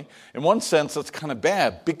is funny. In one sense, that's kind of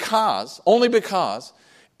bad only because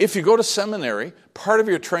if you go to seminary, part of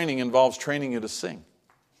your training involves training you to sing.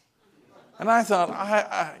 And I thought,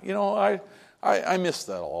 I missed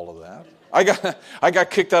all of that. I got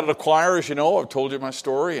kicked out of the choir, as you know. I've told you my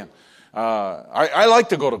story, and I like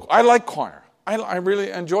choir. I really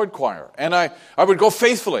enjoyed choir, and I would go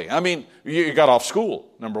faithfully. I mean, you got off school,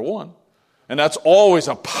 number one, and that's always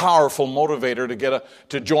a powerful motivator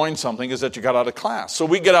to join something, is that you got out of class. So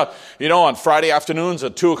we get out, on Friday afternoons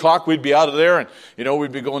at 2:00, we'd be out of there, and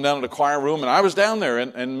we'd be going down to the choir room, and I was down there,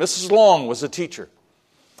 and Mrs. Long was a teacher.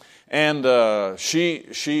 And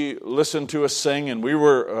she listened to us sing, and we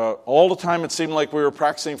were, all the time it seemed like we were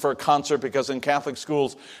practicing for a concert, because in Catholic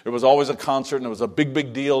schools there was always a concert, and it was a big,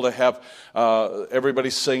 big deal to have everybody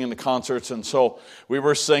sing in the concerts. And so we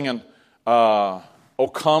were singing, O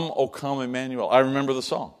Come, Emmanuel. I remember the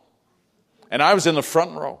song. And I was in the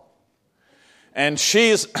front row. And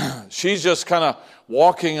she's just kind of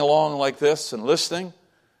walking along like this and listening,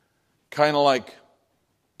 kind of like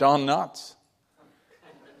Don Knotts.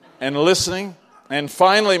 And listening, and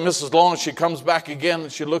finally Mrs. Long, she comes back again,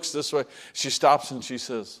 and she looks this way. She stops and she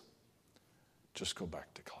says, just go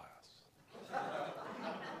back to class.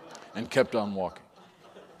 And kept on walking.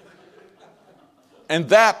 And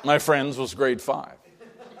that, my friends, was grade 5.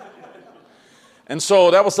 And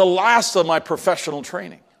so that was the last of my professional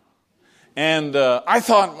training. And I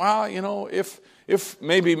thought, well, if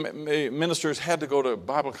maybe ministers had to go to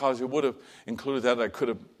Bible college, it would have included that. I could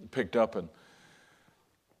have picked up,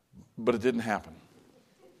 but it didn't happen.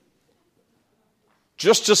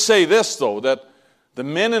 Just to say this, though, that the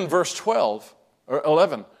men in verse 12 or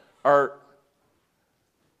 11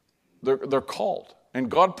 they're called, and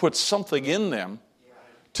God puts something in them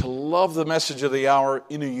to love the message of the hour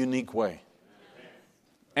in a unique way.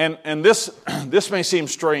 And this may seem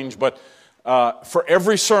strange, but for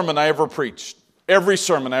every sermon I ever preach,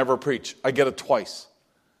 I get it twice,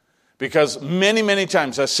 because many, many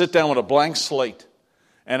times I sit down with a blank slate.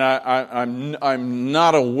 And I'm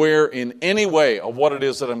not aware in any way of what it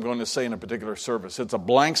is that I'm going to say in a particular service. It's a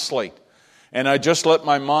blank slate. And I just let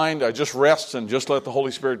my mind, I just rest and just let the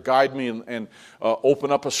Holy Spirit guide me and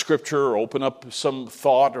open up a scripture or open up some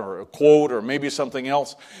thought or a quote or maybe something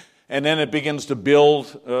else. And then it begins to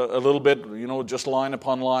build a little bit, just line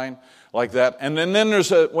upon line like that. And then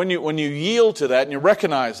there's when you yield to that and you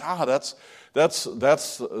recognize, that's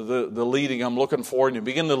the leading I'm looking for, and you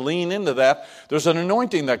begin to lean into that, there's an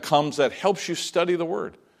anointing that comes that helps you study the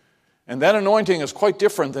Word. And that anointing is quite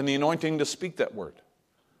different than the anointing to speak that Word.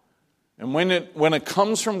 And when it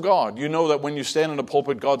comes from God, you know that when you stand in a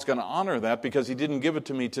pulpit, God's going to honor that, because He didn't give it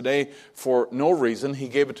to me today for no reason. He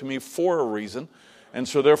gave it to me for a reason. And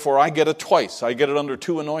so therefore I get it twice. I get it under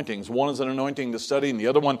two anointings. One is an anointing to study, and the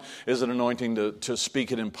other one is an anointing to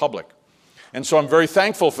speak it in public. And so I'm very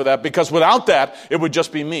thankful for that, because without that, it would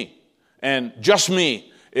just be me. And just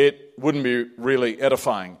me, it wouldn't be really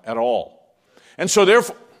edifying at all. And so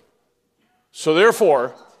therefore,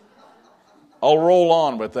 I'll roll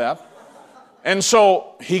on with that. And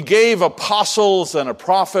so He gave apostles and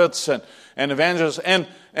prophets and evangelists. And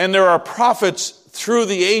there are prophets through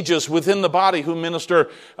the ages within the body who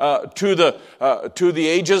minister to the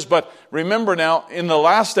ages. But remember now, in the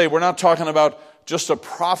last day, we're not talking about just a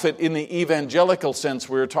prophet in the evangelical sense.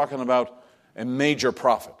 We're talking about a major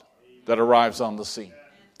prophet that arrives on the scene.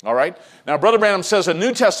 All right? Now, Brother Branham says a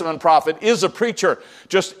New Testament prophet is a preacher.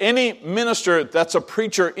 Just any minister that's a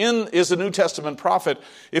preacher is a New Testament prophet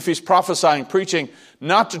if he's prophesying, preaching,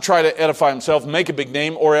 not to try to edify himself, make a big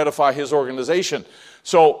name, or edify his organization.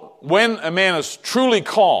 So when a man is truly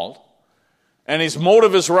called, and his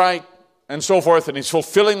motive is right, and so forth, and he's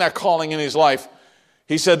fulfilling that calling in his life,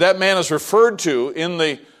 he said that man is referred to in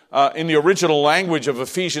the original language of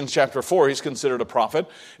Ephesians chapter 4, he's considered a prophet.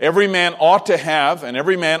 Every man ought to have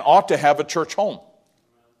a church home.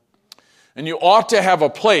 And you ought to have a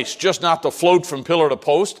place, just not to float from pillar to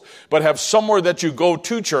post, but have somewhere that you go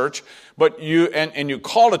to church, but you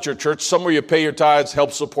call it your church, somewhere you pay your tithes,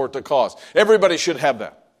 help support the cause. Everybody should have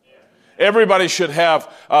that. Everybody should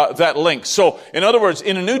have that link. So, in other words,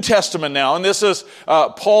 in the New Testament now, and this is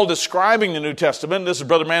Paul describing the New Testament, this is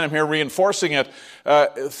Brother Branham here reinforcing it,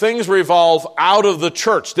 things revolve out of the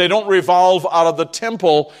church. They don't revolve out of the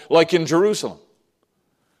temple like in Jerusalem.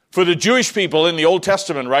 For the Jewish people in the Old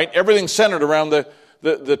Testament, right, everything's centered around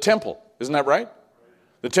the temple. Isn't that right?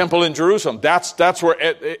 The temple in Jerusalem. That's where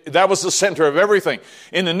that was the center of everything.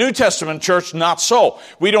 In the New Testament church, not so.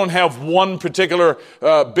 We don't have one particular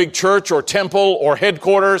big church or temple or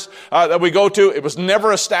headquarters that we go to. It was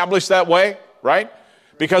never established that way, right?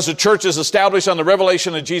 Because the church is established on the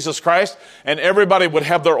revelation of Jesus Christ, and everybody would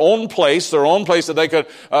have their own place that they could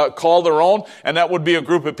call their own, and that would be a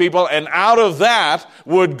group of people. And out of that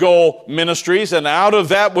would go ministries, and out of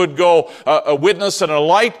that would go a witness and a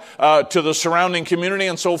light to the surrounding community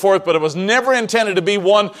and so forth. But it was never intended to be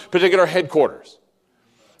one particular headquarters.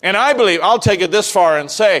 And I believe, I'll take it this far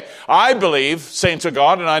and say, I believe, saints of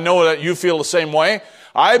God, and I know that you feel the same way,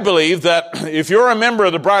 I believe that if you're a member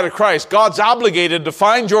of the Bride of Christ, God's obligated to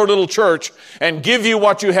find your little church and give you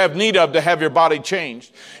what you have need of to have your body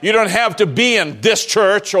changed. You don't have to be in this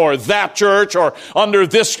church or under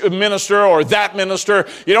this minister or that minister.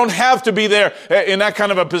 You don't have to be there in that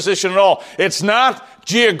kind of a position at all. It's not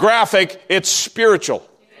geographic, it's spiritual.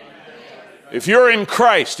 If you're in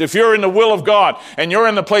Christ, if you're in the will of God, and you're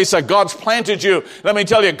in the place that God's planted you, let me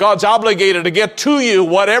tell you, God's obligated to get to you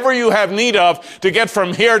whatever you have need of to get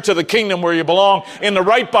from here to the kingdom where you belong, in the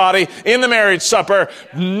right body, in the marriage supper.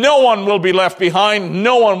 No one will be left behind.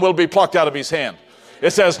 No one will be plucked out of his hand.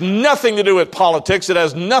 This has nothing to do with politics. It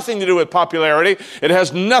has nothing to do with popularity. It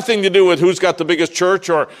has nothing to do with who's got the biggest church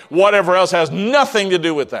or whatever else. It has nothing to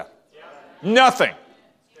do with that. Nothing.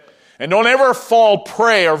 And don't ever fall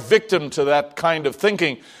prey or victim to that kind of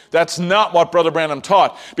thinking. That's not what Brother Branham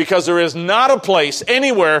taught. Because there is not a place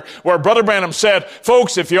anywhere where Brother Branham said,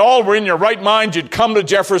 folks, if you all were in your right mind, you'd come to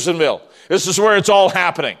Jeffersonville. This is where it's all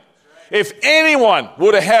happening. If anyone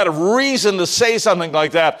would have had a reason to say something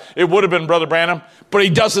like that, it would have been Brother Branham. But he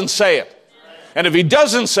doesn't say it. And if he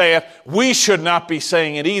doesn't say it, we should not be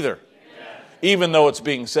saying it either. Even though it's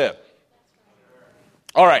being said.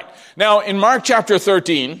 All right. Now, in Mark chapter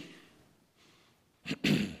 13...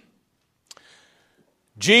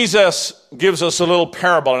 Jesus gives us a little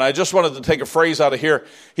parable, and I just wanted to take a phrase out of here.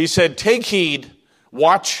 He said, take heed,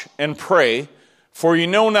 watch, and pray, for you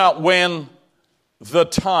know not when the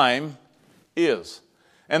time is.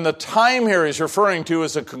 And the time here is referring to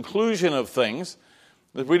as a conclusion of things.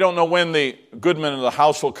 That we don't know when the goodman of the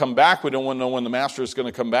house will come back. We don't know when the master is going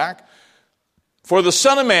to come back. For the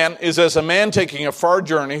Son of Man is as a man taking a far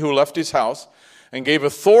journey who left his house and gave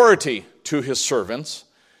authority to his servants,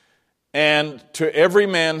 and to every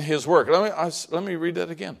man his work. Let me read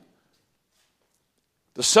that again.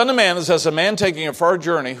 The Son of Man is as a man taking a far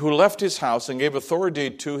journey who left his house and gave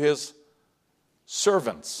authority to his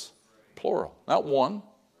servants. Plural, not one.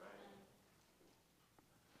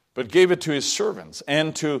 But gave it to his servants,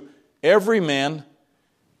 and to every man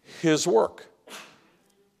his work.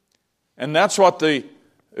 And that's what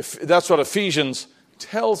Ephesians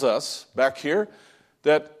tells us back here,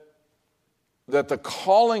 that the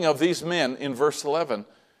calling of these men in verse 11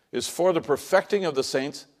 is for the perfecting of the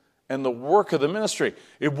saints and the work of the ministry.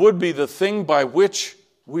 It would be the thing by which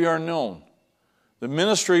we are known. The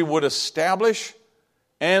ministry would establish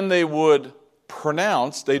and they would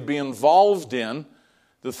pronounce, they'd be involved in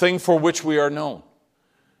the thing for which we are known.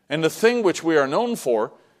 And the thing which we are known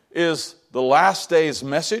for is the last day's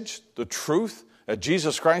message, the truth, that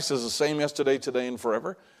Jesus Christ is the same yesterday, today, and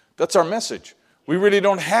forever. That's our message. We really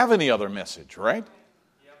don't have any other message, right?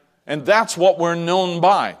 And that's what we're known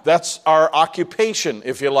by. That's our occupation,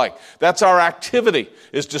 if you like. That's our activity,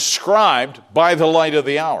 is described by the light of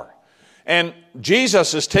the hour. And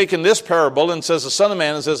Jesus has taken this parable and says, the Son of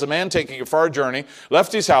Man is as a man taking a far journey,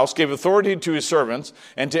 left his house, gave authority to his servants,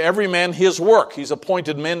 and to every man his work. He's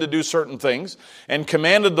appointed men to do certain things, and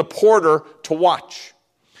commanded the porter to watch.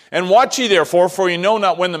 And watch ye therefore, for ye know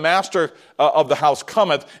not when the master of the house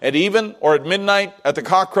cometh, at even, or at midnight, at the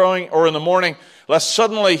cock crowing, or in the morning, lest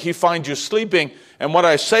suddenly he find you sleeping. And what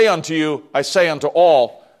I say unto you, I say unto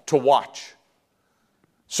all, to watch.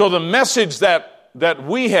 So the message that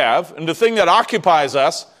we have, and the thing that occupies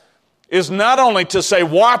us, is not only to say,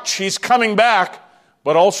 watch, he's coming back,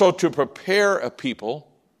 but also to prepare a people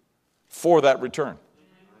for that return.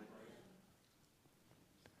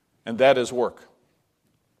 And that is work.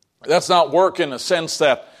 That's not work in a sense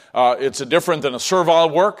that it's different than a servile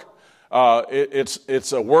work.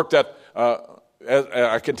 It's a work that,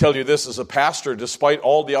 I can tell you this as a pastor, despite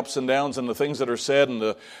all the ups and downs and the things that are said and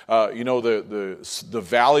the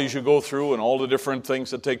valleys you go through and all the different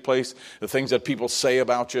things that take place, the things that people say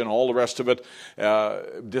about you and all the rest of it,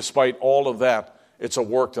 despite all of that, it's a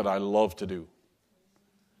work that I love to do.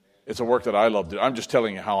 It's a work that I love to do. I'm just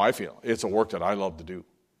telling you how I feel. It's a work that I love to do.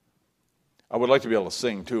 I would like to be able to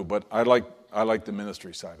sing too, but I like the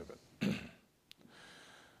ministry side of it.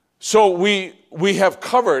 So we have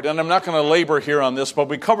covered, and I'm not going to labor here on this, but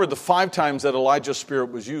we covered the 5 times that Elijah's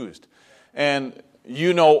spirit was used. And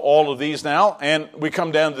you know all of these now, and we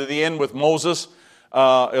come down to the end with Moses.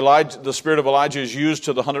 The spirit of Elijah is used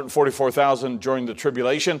to the 144,000 during the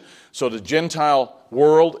tribulation. So the Gentile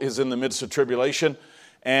world is in the midst of tribulation,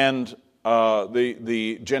 and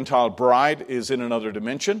the Gentile bride is in another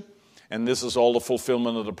dimension. And this is all the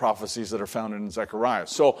fulfillment of the prophecies that are found in Zechariah.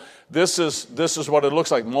 So this is what it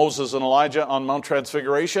looks like. Moses and Elijah on Mount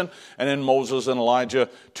Transfiguration, and then Moses and Elijah,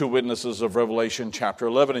 2 witnesses of Revelation chapter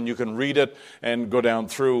 11. And you can read it and go down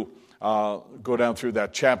through that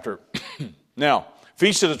chapter. Now,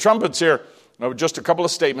 Feast of the Trumpets here, just a couple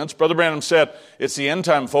of statements. Brother Branham said, it's the end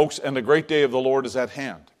time, folks, and the great day of the Lord is at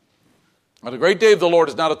hand. Now, the great day of the Lord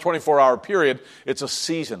is not a 24-hour period. It's a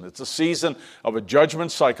season. It's a season of a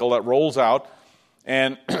judgment cycle that rolls out.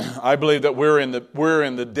 And I believe that we're in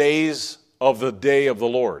the days of the day of the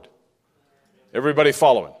Lord. Everybody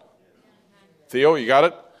following? Theo, you got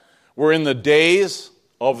it? We're in the days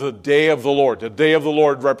of the day of the Lord. The day of the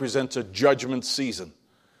Lord represents a judgment season.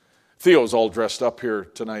 Theo's all dressed up here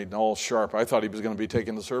tonight and all sharp. I thought he was going to be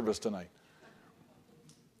taking the service tonight.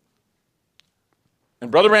 And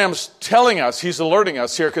Brother Branham's telling us, he's alerting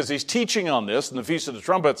us here because he's teaching on this in the Feast of the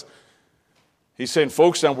Trumpets. He's saying,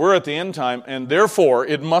 folks, now we're at the end time, and therefore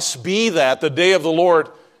it must be that the day of the Lord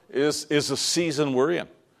is the season we're in.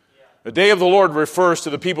 The day of the Lord refers to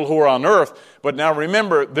the people who are on earth, but now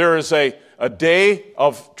remember, there is a day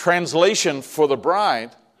of translation for the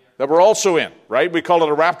bride that we're also in, right? We call it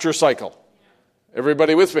a rapture cycle.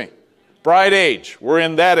 Everybody with me? Bride age. We're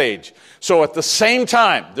in that age. So at the same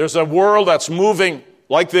time, there's a world that's moving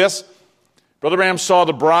like this. Brother Branham saw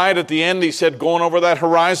the bride at the end, he said, going over that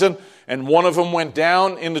horizon, and one of them went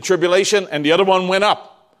down in the tribulation, and the other one went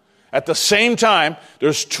up. At the same time,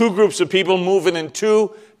 there's 2 groups of people moving in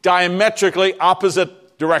 2 diametrically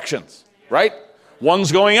opposite directions, right?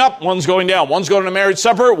 One's going up, one's going down. One's going to the marriage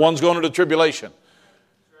supper, one's going to the tribulation.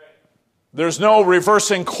 There's no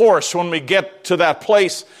reversing course when we get to that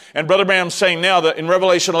place. And Brother Branham's saying now that in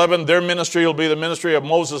Revelation 11, their ministry will be the ministry of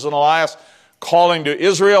Moses and Elias, calling to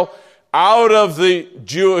Israel out of the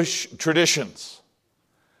Jewish traditions.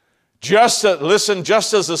 Just as the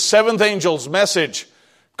 7th angel's message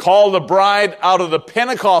called the bride out of the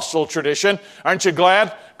Pentecostal tradition, aren't you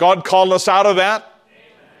glad God called us out of that?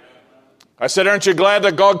 Amen. I said, aren't you glad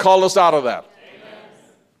that God called us out of that?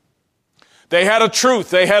 They had a truth.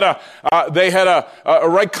 They had a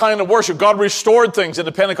right kind of worship. God restored things in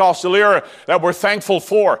the Pentecostal era that we're thankful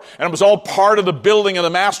for. And it was all part of the building of the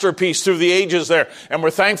masterpiece through the ages there. And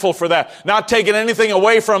we're thankful for that. Not taking anything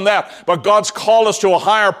away from that, but God's called us to a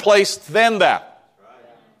higher place than that.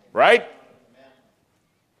 Right?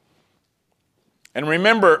 And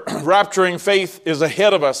remember, rapturing faith is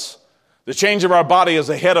ahead of us. The change of our body is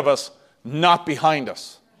ahead of us, not behind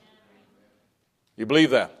us. You believe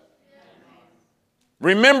that?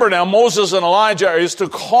 Remember now, Moses and Elijah is to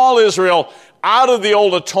call Israel out of the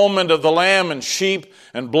old atonement of the lamb and sheep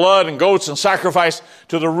and blood and goats and sacrifice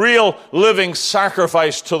to the real living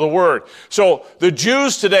sacrifice to the Word. So the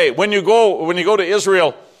Jews today, when you go to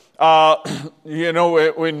Israel,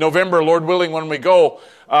 in November, Lord willing, when we go,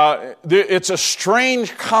 it's a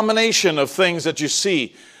strange combination of things that you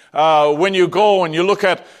see. When you go and you look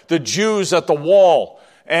at the Jews at the wall,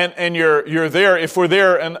 and you're there, if we're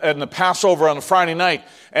there in the Passover on a Friday night,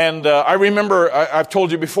 and I remember, I've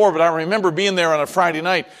told you before, but I remember being there on a Friday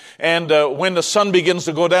night, and when the sun begins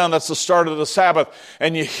to go down, that's the start of the Sabbath,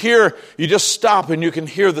 and you just stop and you can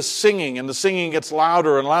hear the singing, and the singing gets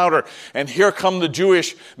louder and louder, and here come the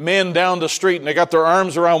Jewish men down the street, and they got their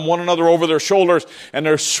arms around one another over their shoulders, and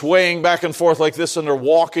they're swaying back and forth like this, and they're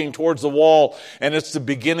walking towards the wall, and it's the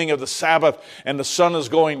beginning of the Sabbath, and the sun is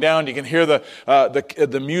going down. You can hear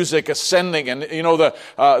the music ascending, and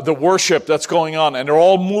the worship that's going on, and they're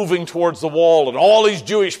all moving towards the wall, and all these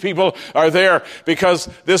Jewish people are there because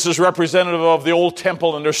this is representative of the old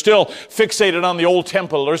temple, and they're still fixated on the old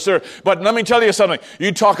temple. But let me tell you something.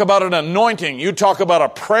 You talk about an anointing. You talk about a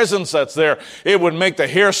presence that's there. It would make the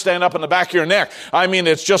hair stand up in the back of your neck. I mean,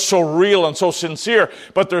 it's just so real and so sincere,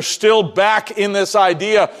 but they're still back in this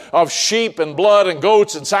idea of sheep and blood and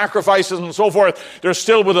goats and sacrifices and so forth. They're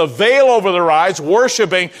still with a veil over their eyes,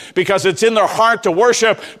 worshiping because it's in their heart to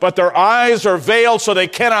worship, but their eyes are veiled so they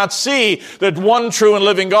cannot see that one true and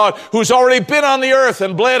living God who's already been on the earth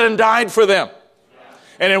and bled and died for them.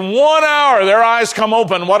 And in 1 hour, their eyes come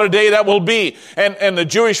open. What a day that will be. And the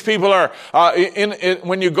Jewish people are,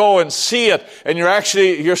 when you go and see it, and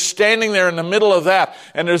you're standing there in the middle of that,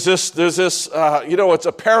 and there's this, it's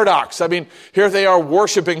a paradox. I mean, here they are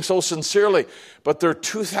worshiping so sincerely, but they're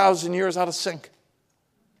 2,000 years out of sync.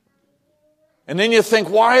 And then you think,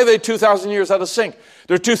 why are they 2,000 years out of sync?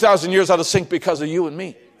 They're 2,000 years out of sync because of you and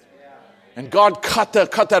me. And God cut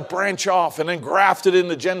that branch off and then grafted in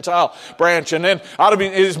the Gentile branch. And then out of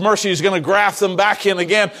His mercy, He's going to graft them back in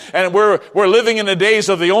again. And we're living in the days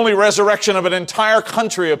of the only resurrection of an entire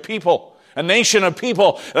country of people, a nation of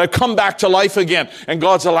people that come back to life again. And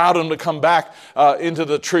God's allowed them to come back into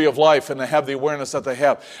the tree of life, and they have the awareness that they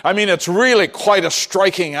have. I mean, it's really quite a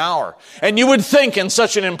striking hour. And you would think in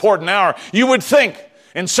such an important hour, you would think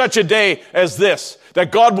in such a day as this,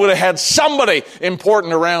 that God would have had somebody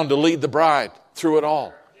important around to lead the bride through it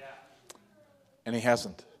all. And He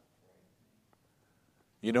hasn't.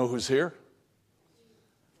 You know who's here?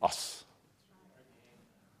 Us.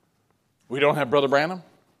 We don't have Brother Branham.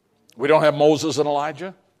 We don't have Moses and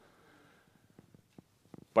Elijah.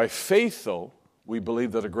 By faith, though, we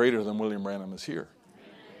believe that a greater than William Branham is here.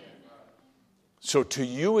 So to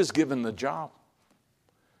you is given the job,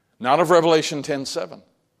 not of Revelation 10:7,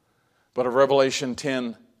 but of Revelation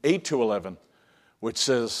 10:8-11, which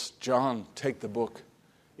says, John, take the book,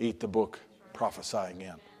 eat the book, prophesy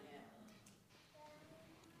again.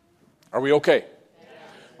 Are we okay?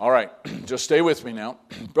 All right, just stay with me now.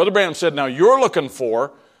 Brother Branham said, now you're looking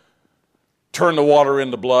for, turn the water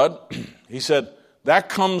into blood. He said, that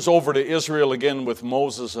comes over to Israel again with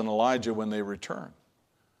Moses and Elijah when they return.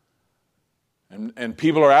 And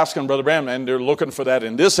people are asking Brother Branham, and they're looking for that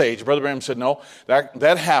in this age. Brother Branham said, no,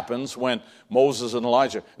 that happens when Moses and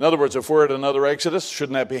Elijah. In other words, if we're at another Exodus,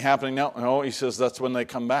 shouldn't that be happening now? No, he says that's when they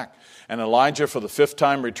come back. And Elijah, for the 5th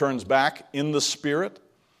time, returns back in the Spirit.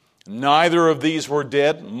 Neither of these were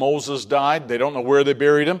dead. Moses died. They don't know where they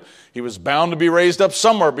buried him. He was bound to be raised up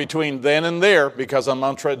somewhere between then and there, because on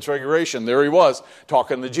Mount Transfiguration, there he was,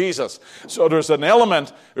 talking to Jesus. So there's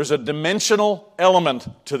a dimensional element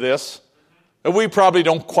to this that we probably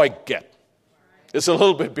don't quite get. It's a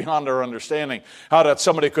little bit beyond our understanding. How that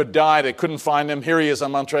somebody could die, they couldn't find him. Here he is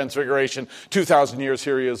on Mount Transfiguration. 2,000 years,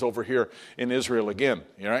 here he is over here in Israel again.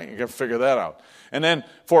 Right? You got to figure that out. And then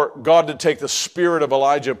for God to take the spirit of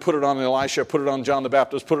Elijah, put it on Elisha, put it on John the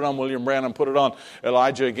Baptist, put it on William Branham, put it on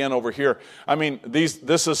Elijah again over here. I mean,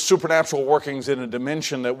 this is supernatural workings in a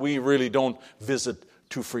dimension that we really don't visit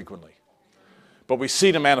too frequently. But we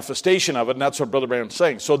see the manifestation of it, and that's what Brother Branham's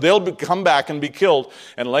saying. So they'll come back and be killed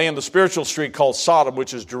and lay in the spiritual street called Sodom,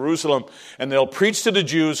 which is Jerusalem, and they'll preach to the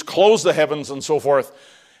Jews, close the heavens, and so forth.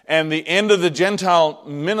 And the end of the Gentile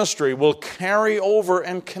ministry will carry over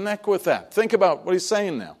and connect with that. Think about what he's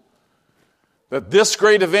saying now. That this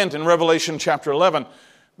great event in Revelation chapter 11,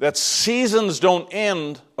 that seasons don't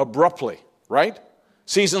end abruptly, right?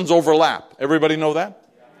 Seasons overlap. Everybody know that?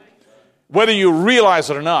 Whether you realize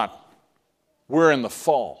it or not, we're in the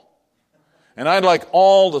fall. And I'd like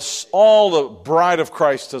all the bride of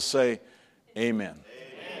Christ to say, amen.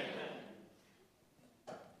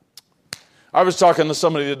 I was talking to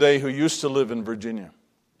somebody today who used to live in Virginia.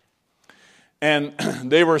 And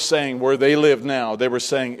they were saying where they live now, they were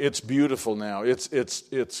saying it's beautiful now.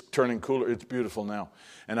 It's turning cooler. It's beautiful now.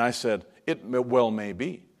 And I said, it well may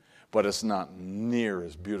be, but it's not near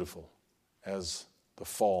as beautiful as the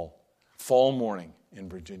fall morning in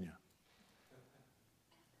Virginia.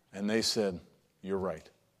 And they said, you're right.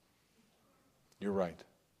 You're right.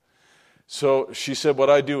 So she said, what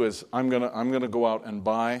I do is I'm gonna go out and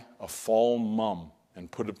buy a fall mum and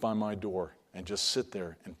put it by my door and just sit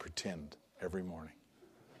there and pretend every morning.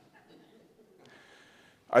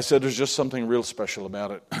 I said, there's just something real special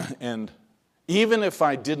about it. And even if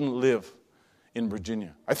I didn't live in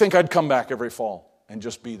Virginia, I think I'd come back every fall and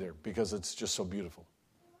just be there because it's just so beautiful.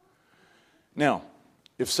 Now,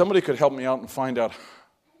 if somebody could help me out and find out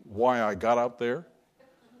why I got out there.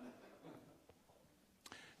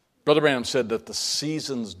 Brother Branham said that the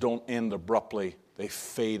seasons don't end abruptly, they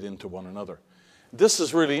fade into one another. This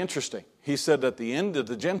is really interesting. He said that the end of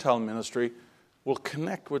the Gentile ministry will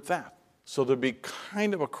connect with that. So there'll be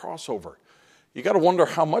kind of a crossover. You got to wonder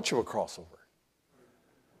how much of a crossover.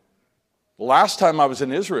 Last time I was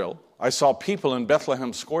in Israel, I saw people in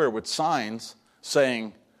Bethlehem Square with signs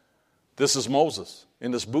saying, this is Moses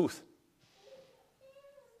in this booth.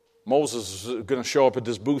 Moses is going to show up at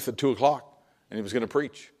this booth at 2 o'clock, and he was going to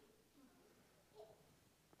preach.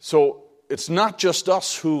 So it's not just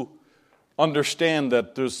us who understand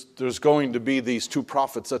that there's going to be these two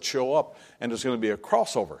prophets that show up, and there's going to be a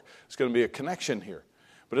crossover. There's going to be a connection here.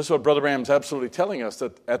 But this is what Brother Branham's absolutely telling us,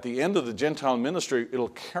 that at the end of the Gentile ministry, it'll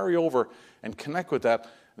carry over and connect with that.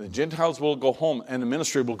 The Gentiles will go home, and the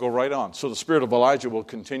ministry will go right on. So the spirit of Elijah will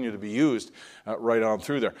continue to be used right on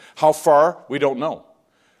through there. How far, we don't know.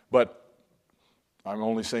 But I'm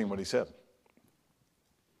only saying what he said.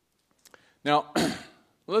 Now,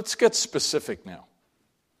 let's get specific now.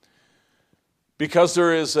 Because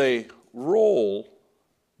there is a role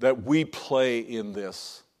that we play in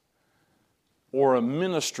this, or a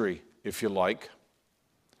ministry, if you like,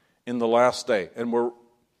 in the last day. And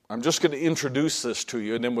I'm just going to introduce this to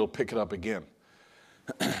you, and then we'll pick it up again.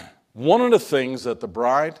 One of the things that the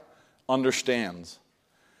bride understands,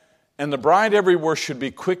 and the bride everywhere should be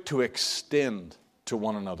quick to extend to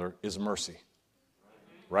one another, is mercy.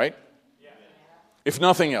 Right? If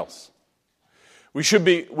nothing else. We should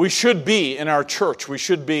be in our church, we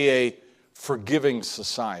should be a forgiving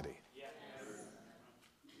society.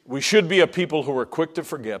 We should be a people who are quick to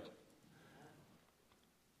forget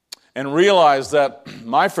and realize that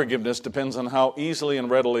my forgiveness depends on how easily and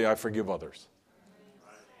readily I forgive others.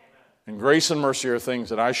 And grace and mercy are things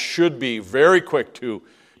that I should be very quick to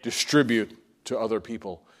distribute to other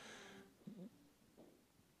people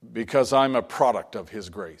because I'm a product of His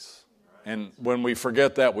grace. And when we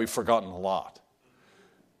forget that, we've forgotten a lot.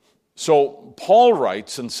 So Paul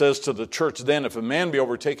writes and says to the church, then, if a man be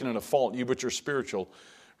overtaken in a fault, you which are spiritual,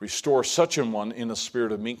 restore such an one in a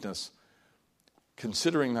spirit of meekness,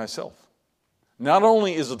 considering thyself. Not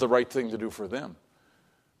only is it the right thing to do for them,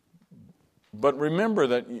 but remember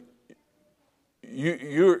that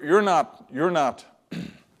you're not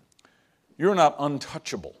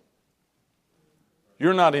untouchable.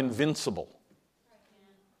 You're not invincible.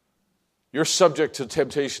 You're subject to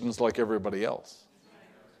temptations like everybody else.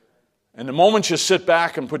 And the moment you sit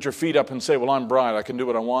back and put your feet up and say, well, I'm bride, I can do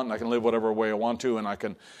what I want, and I can live whatever way I want to, and I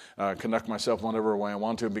can conduct myself whatever way I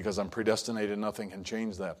want to because I'm predestinated, nothing can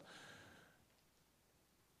change that.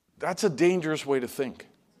 That's a dangerous way to think.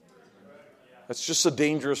 That's just a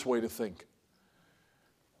dangerous way to think.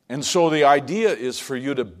 And so the idea is for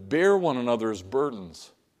you to bear one another's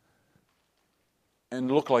burdens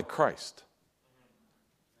and look like Christ.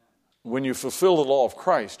 When you fulfill the law of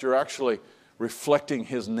Christ, you're actually reflecting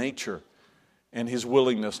His nature and His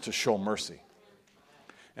willingness to show mercy.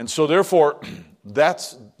 And so therefore,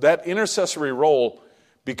 that intercessory role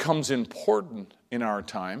becomes important in our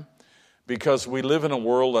time because we live in a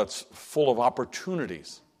world that's full of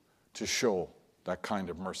opportunities to show that kind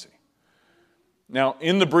of mercy. Now,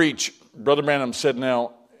 in the breach, Brother Branham said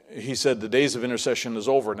he said the days of intercession is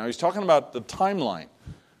over. Now, he's talking about the timeline.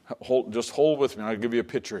 Just hold with me. I'll give you a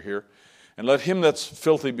picture here. And let him that's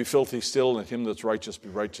filthy be filthy still, and let him that's righteous be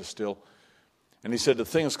righteous still. And he said the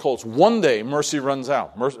thing is close. One day mercy runs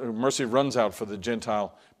out. Mercy runs out for the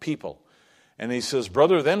Gentile people. And he says,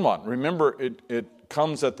 brother, then what? Remember, it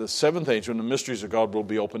comes at the seventh age when the mysteries of God will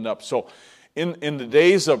be opened up. So in the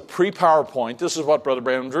days of pre-PowerPoint, this is what Brother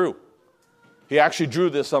Branham drew. He actually drew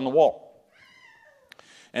this on the wall.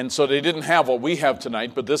 And so they didn't have what we have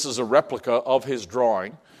tonight, but this is a replica of his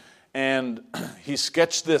drawing. And he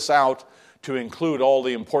sketched this out to include all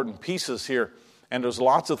the important pieces here. And there's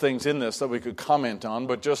lots of things in this that we could comment on,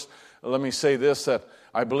 but just let me say this, that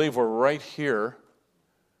I believe we're right here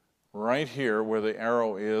where the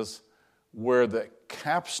arrow is, where the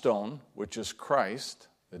capstone, which is Christ,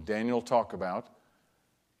 that Daniel talked about,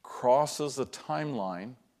 crosses the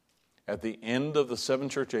timeline at the end of the 7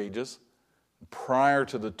 church ages, prior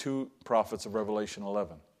to the 2 prophets of Revelation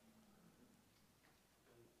 11.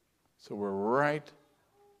 So we're right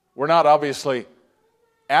We're not obviously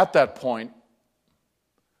at that point,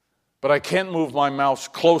 but I can't move my mouse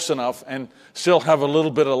close enough and still have a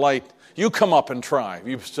little bit of light. You come up and try,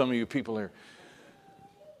 some of you people here.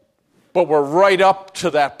 But we're right up to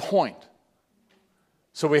that point.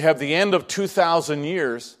 So we have the end of 2,000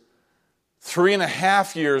 years.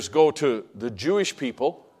 3.5 years go to the Jewish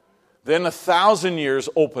people. Then 1,000 years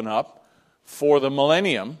open up for the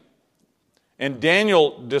millennium. And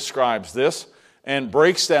Daniel describes this and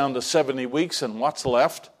breaks down the 70 weeks and what's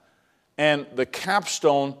left. And the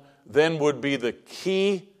capstone then would be the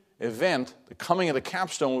key event. The coming of the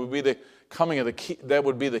capstone would be the coming of the key. That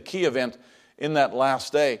would be the key event in that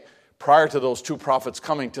last day, prior to those two prophets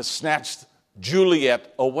coming to snatch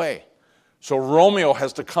Juliet away. So Romeo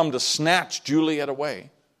has to come to snatch Juliet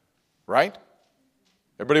away, right?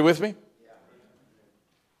 Everybody with me?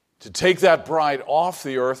 To take that bride off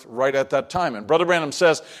the earth right at that time. And Brother Branham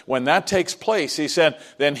says, when that takes place, he said,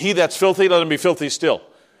 then he that's filthy, let him be filthy still.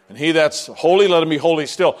 And he that's holy, let him be holy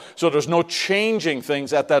still. So there's no changing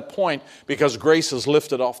things at that point because grace is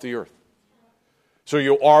lifted off the earth. So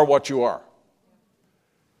you are what you are.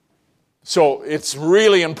 So it's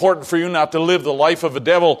really important for you not to live the life of a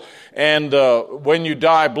devil and when you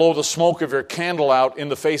die, blow the smoke of your candle out in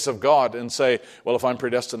the face of God and say, well, if I'm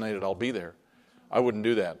predestinated, I'll be there. I wouldn't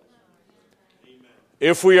do that. Amen.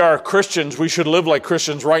 If we are Christians, we should live like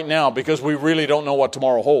Christians right now because we really don't know what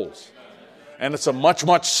tomorrow holds. And it's a much,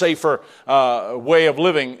 much safer way of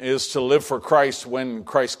living is to live for Christ when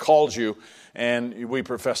Christ calls you and we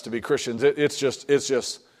profess to be Christians. It's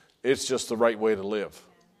just the right way to live.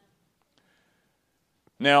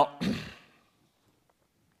 Now,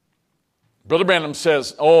 Brother Branham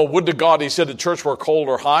says, oh, would to God, he said, the church were cold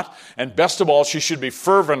or hot, and best of all, she should be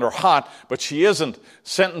fervent or hot, but she isn't.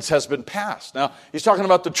 Sentence has been passed. Now, he's talking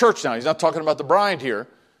about the church now. He's not talking about the bride here,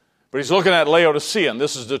 but he's looking at Laodicea, and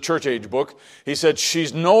this is the church age book. He said,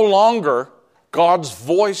 she's no longer God's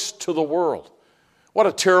voice to the world. What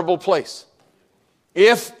a terrible place.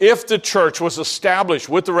 If the church was established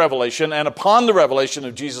with the revelation and upon the revelation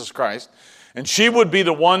of Jesus Christ, and she would be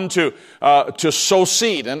the one to sow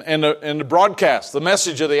seed and to broadcast the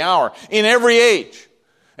message of the hour in every age.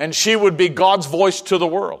 And she would be God's voice to the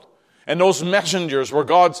world. And those messengers were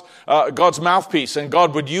God's mouthpiece, and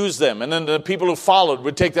God would use them. And then the people who followed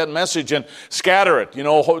would take that message and scatter it,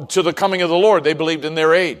 to the coming of the Lord. They believed in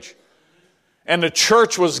their age. And the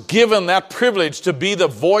church was given that privilege to be the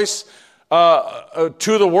voice to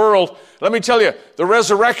the world. Let me tell you, the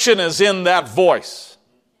resurrection is in that voice.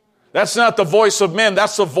 That's not the voice of men.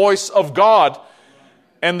 That's the voice of God.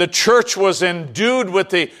 And the church was endued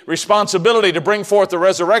with the responsibility to bring forth the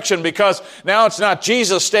resurrection because now it's not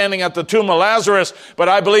Jesus standing at the tomb of Lazarus, but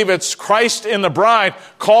I believe it's Christ in the bride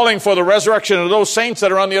calling for the resurrection of those saints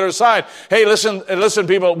that are on the other side. Hey, listen,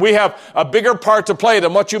 people, we have a bigger part to play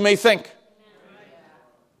than what you may think.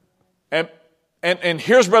 And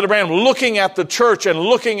here's Brother Branham looking at the church and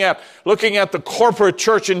looking at the corporate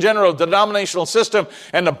church in general, the denominational system.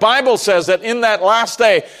 And the Bible says that in that last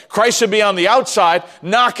day, Christ should be on the outside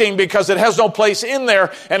knocking because it has no place in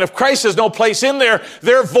there. And if Christ has no place in there,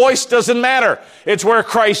 their voice doesn't matter. It's where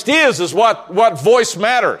Christ is what voice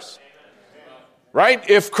matters. Right?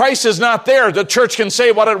 If Christ is not there, the church can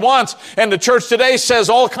say what it wants. And the church today says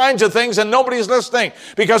all kinds of things and nobody's listening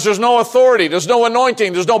because there's no authority, there's no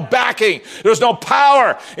anointing, there's no backing, there's no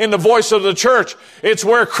power in the voice of the church. It's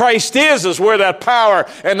where Christ is where that power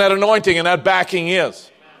and that anointing and that backing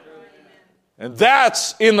is. And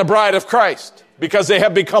that's in the bride of Christ because they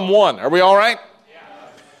have become one. Are we all right?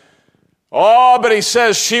 Oh, but he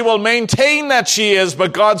says she will maintain that she is,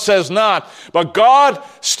 but God says not. But God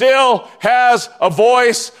still has a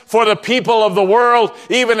voice for the people of the world,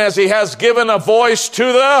 even as he has given a voice to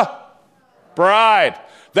the bride.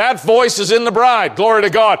 That voice is in the bride. Glory to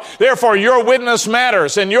God. Therefore, your witness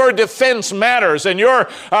matters, and your defense matters, and your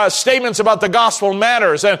statements about the gospel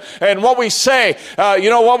matters. And what we say,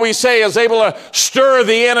 what we say is able to stir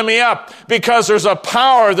the enemy up because there's a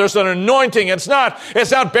power, there's an anointing. It's not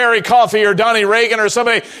Barry Coffey or Donnie Reagan or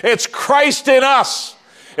somebody. It's Christ in us.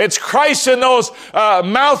 It's Christ in those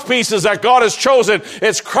mouthpieces that God has chosen.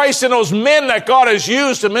 It's Christ in those men that God has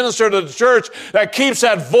used to minister to the church that keeps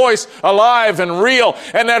that voice alive and real,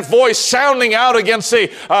 and that voice sounding out against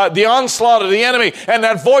the onslaught of the enemy, and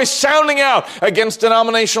that voice sounding out against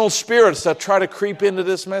denominational spirits that try to creep into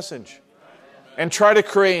this message and try to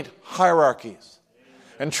create hierarchies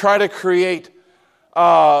and try to create,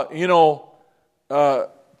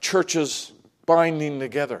 churches binding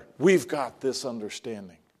together. We've got this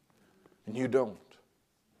understanding. And you don't.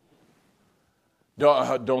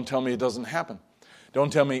 Don't tell me it doesn't happen.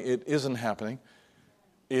 Don't tell me it isn't happening.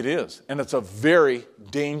 It is. And it's a very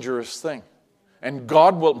dangerous thing. And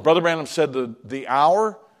God will, Brother Branham said, the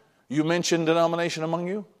hour you mention denomination among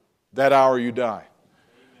you, that hour you die.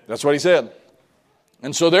 That's what he said.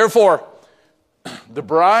 And so therefore, the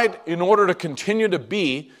bride, in order to continue to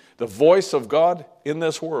be the voice of God in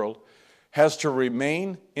this world, has to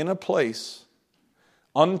remain in a place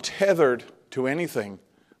untethered to anything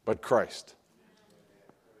but Christ.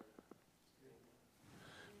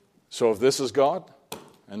 So if this is God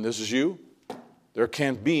and this is you, there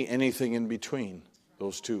can't be anything in between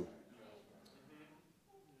those two.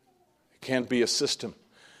 It can't be a system.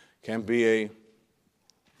 It can't be a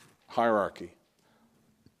hierarchy.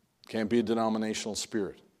 It can't be a denominational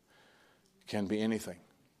spirit. It can't be anything.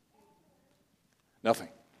 Nothing.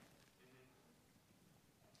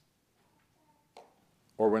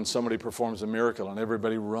 Or when somebody performs a miracle and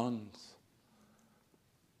everybody runs.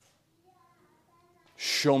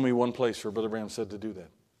 Show me one place where Brother Branham said to do that.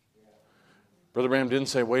 Brother Branham didn't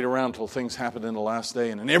say wait around until things happen in the last day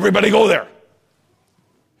and then everybody go there.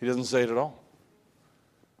 He doesn't say it at all.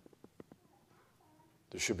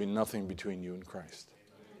 There should be nothing between you and Christ.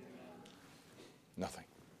 Nothing.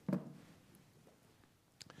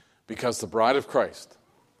 Because the bride of Christ,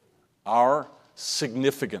 our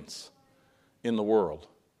significance in the world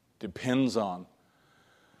depends on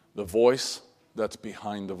the voice that's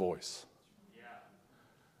behind the voice.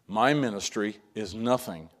 My ministry is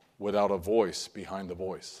nothing without a voice behind the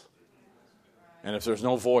voice. And if there's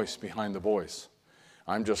no voice behind the voice,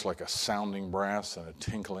 I'm just like a sounding brass and a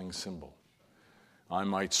tinkling cymbal. I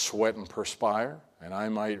might sweat and perspire, and I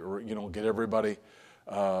might, get everybody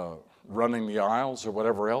running the aisles or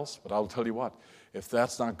whatever else. But I'll tell you what, if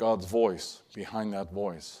that's not God's voice behind that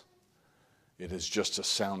voice, it is just a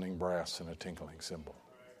sounding brass and a tinkling cymbal.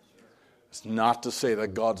 It's not to say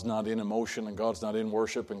that God's not in emotion and God's not in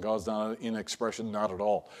worship and God's not in expression, not at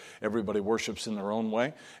all. Everybody worships in their own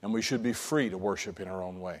way, and we should be free to worship in our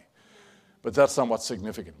own way. But that's not what's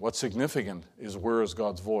significant. What's significant is where is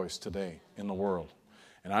God's voice today in the world.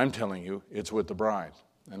 And I'm telling you, it's with the bride.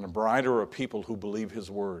 And the bride are a people who believe His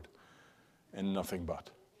word and nothing but.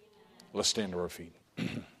 Let's stand to our feet.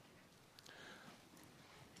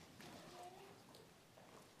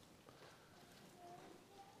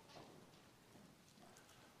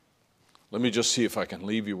 Let me just see if I can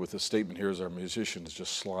leave you with a statement here as our musicians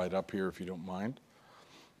just slide up here, if you don't mind.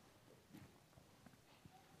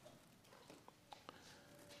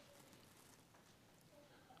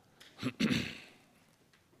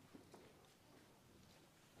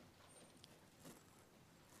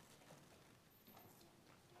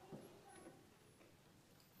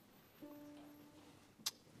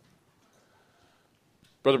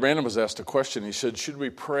 Brother Branham was asked a question. He said, should we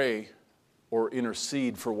pray or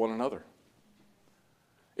intercede for one another?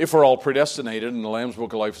 If we're all predestinated and the Lamb's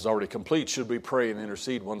Book of Life is already complete, should we pray and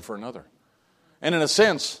intercede one for another? And in a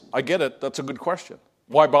sense, I get it, that's a good question.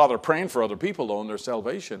 Why bother praying for other people, though, in their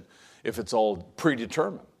salvation, if it's all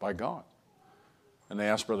predetermined by God? And they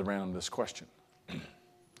asked Brother Branham this question.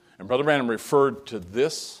 And Brother Branham referred to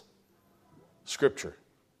this scripture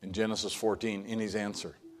in Genesis 14 in his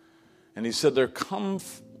answer. And he said, there come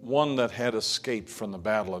one that had escaped from the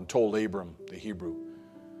battle and told Abram, the Hebrew,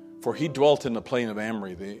 for he dwelt in the plain of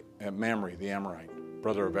Mamre, the Amorite,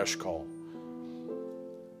 brother of Eshcol.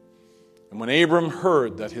 And when Abram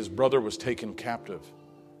heard that his brother was taken captive,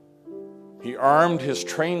 he armed his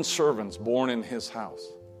trained servants born in his house,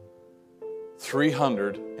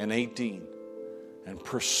 318, and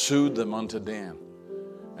pursued them unto Dan,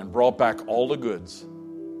 and brought back all the goods,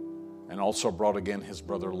 and also brought again his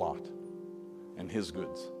brother Lot, and his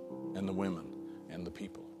goods, and the women, and the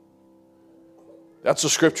people. That's the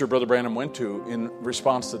scripture Brother Branham went to in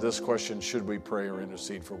response to this question, should we pray or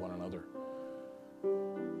intercede for one another?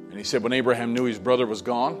 And he said when Abraham knew his brother was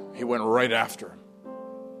gone, he went right after him.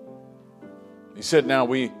 He said, now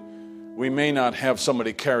we may not have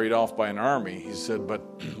somebody carried off by an army, he said, but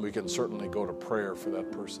we can certainly go to prayer for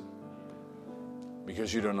that person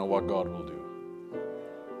because you don't know what God will do.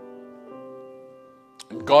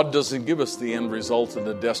 And God doesn't give us the end result and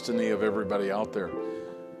the destiny of everybody out there.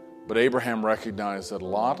 But Abraham recognized that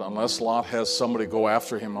unless Lot has somebody go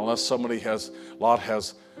after him, unless Lot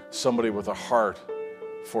has somebody with a heart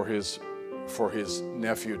for his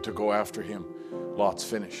nephew to go after him, Lot's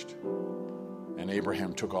finished. And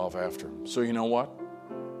Abraham took off after him. So you know what?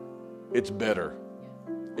 It's better.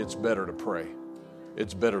 It's better to pray.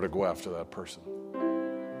 It's better to go after that person.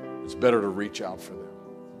 It's better to reach out for them.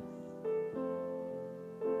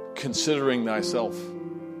 Considering thyself.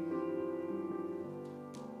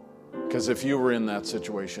 Because if you were in that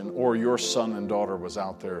situation, or your son and daughter was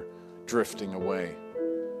out there drifting away,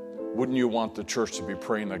 Wouldn't you want the church to be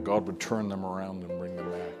praying that God would turn them around and bring them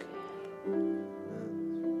back?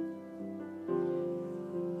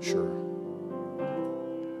 Sure.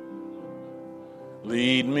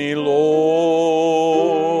 Lead me,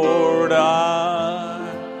 Lord,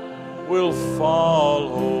 I will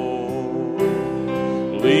follow.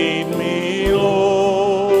 Lead me,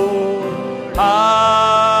 Lord,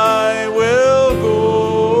 I will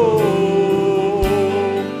go.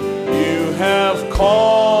 You have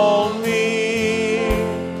called me,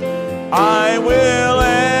 I will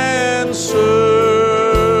answer.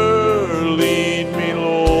 Lead me,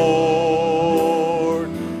 Lord,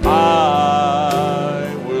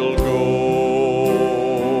 I will go.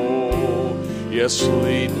 Yes,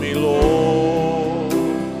 lead me, Lord,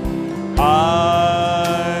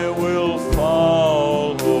 I will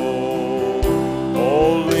follow.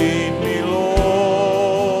 Oh, lead me,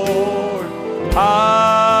 Lord,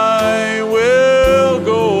 I will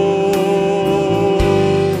go.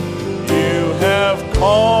 You have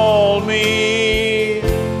called me,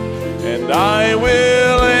 and I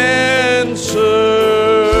will answer.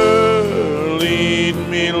 Lead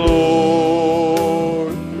me, Lord.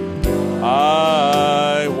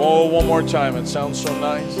 One more time. It sounds so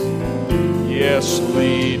nice. Yes,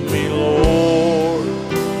 lead me, Lord.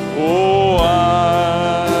 Oh,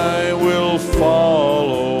 I will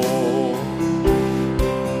follow.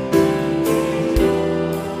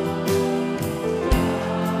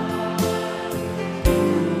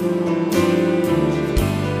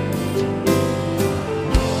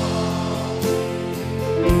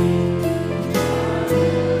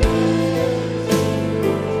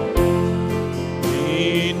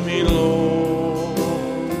 Lead me,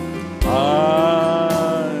 Lord,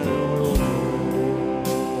 I will go.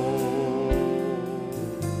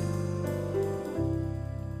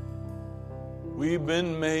 We've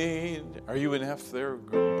been made. Are you in F there?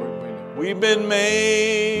 We've been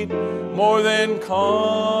made more than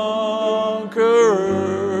conquerors,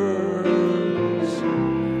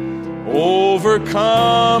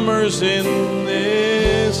 overcomers in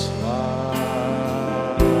this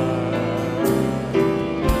life.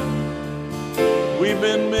 We've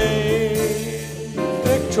been made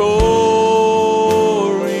victorious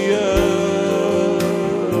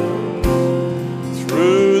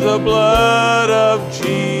through the blood of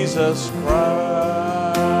Jesus Christ.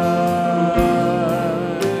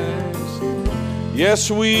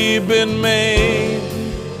 Yes, we've been made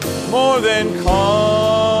more than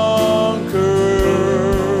conquerors,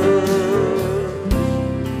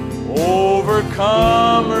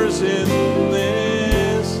 overcomers in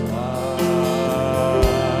this life.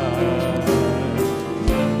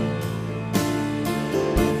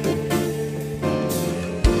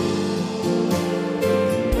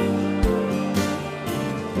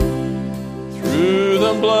 Through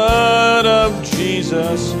the blood of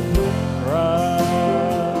Jesus Christ.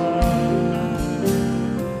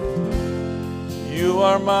 You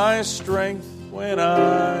are my strength when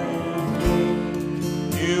I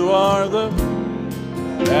am weak. You are the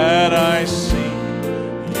that I seek.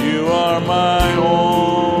 You are my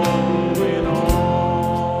all in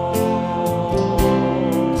all.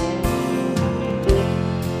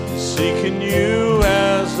 Seeking you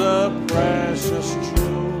as a precious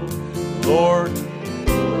jewel, Lord,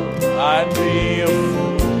 I'd be a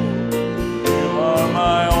fool. You are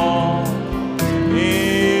my all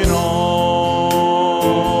in all.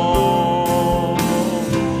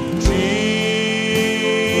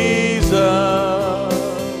 Jesus,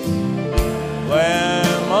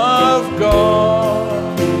 Lamb of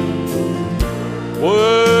God,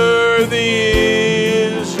 worthy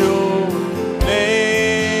is your name.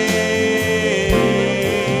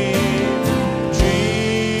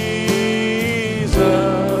 Jesus,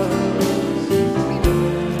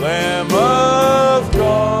 Lamb of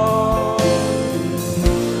God,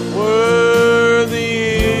 worthy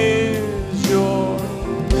is your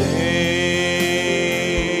name.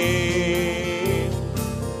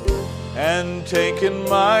 And taking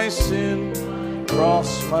my sin,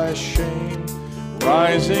 cross my shame,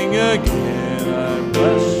 rising again, I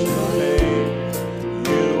bless your name.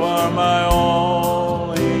 You are my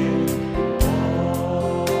all in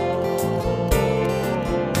all.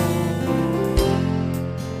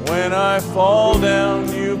 When I fall down,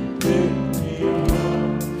 you pick me up.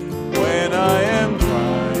 When I am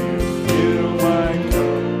dry, you fill my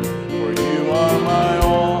cup. For you are my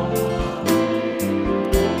all.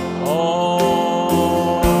 All.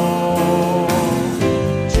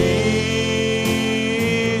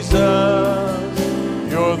 Jesus,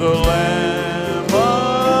 you're the Lamb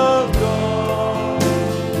of God.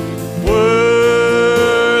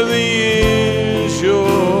 Worthy is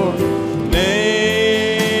your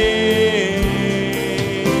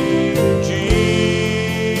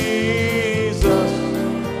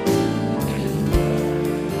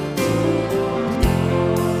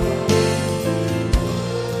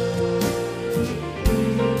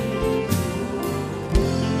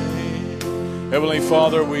Heavenly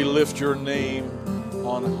Father, we lift your name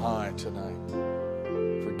on high tonight.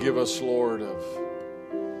 Forgive us, Lord,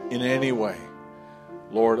 in any way,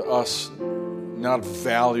 Lord, us not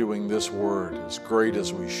valuing this word as great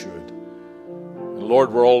as we should. And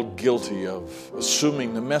Lord, we're all guilty of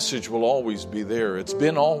assuming the message will always be there. It's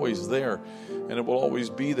been always there, and it will always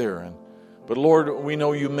be there. But Lord, we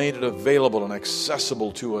know you made it available and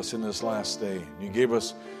accessible to us in this last day. You gave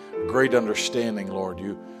us great understanding, Lord.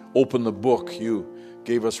 You opened the book. You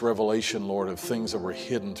gave us revelation, Lord, of things that were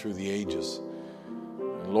hidden through the ages.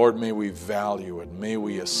 And Lord, may we value it. May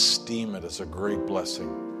we esteem it as a great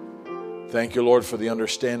blessing. Thank you, Lord, for the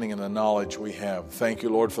understanding and the knowledge we have. Thank you,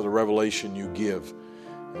 Lord, for the revelation you give.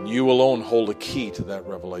 And you alone hold a key to that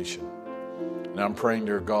revelation. And I'm praying,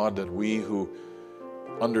 dear God, that we who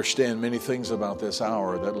understand many things about this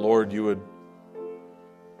hour, that, Lord, you would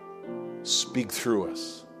speak through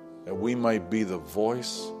us, that we might be the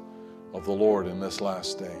voice of the Lord in this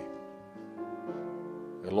last day.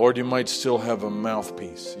 That, Lord, you might still have a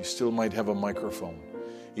mouthpiece. You still might have a microphone.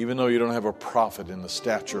 Even though you don't have a prophet in the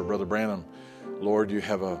stature of Brother Branham, Lord, you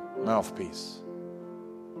have a mouthpiece.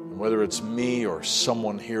 And whether it's me or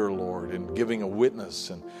someone here, Lord, in giving a witness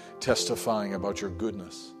and testifying about your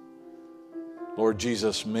goodness, Lord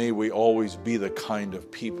Jesus, may we always be the kind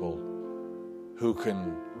of people who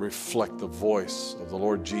can reflect the voice of the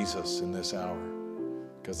Lord Jesus in this hour,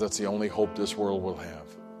 because that's the only hope this world will have.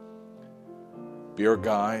 Be our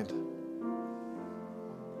guide.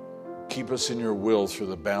 Keep us in your will through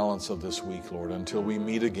the balance of this week, Lord, until we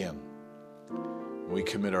meet again. We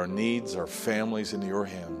commit our needs, our families into your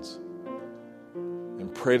hands,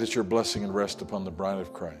 and pray that your blessing and rest upon the bride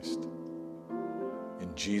of Christ.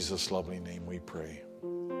 In Jesus' lovely name we pray.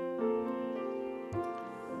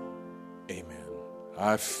 Amen.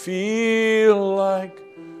 I feel like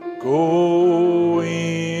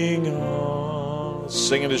going on.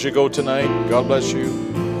 Sing it as you go tonight. God bless you.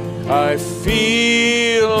 I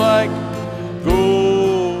feel like going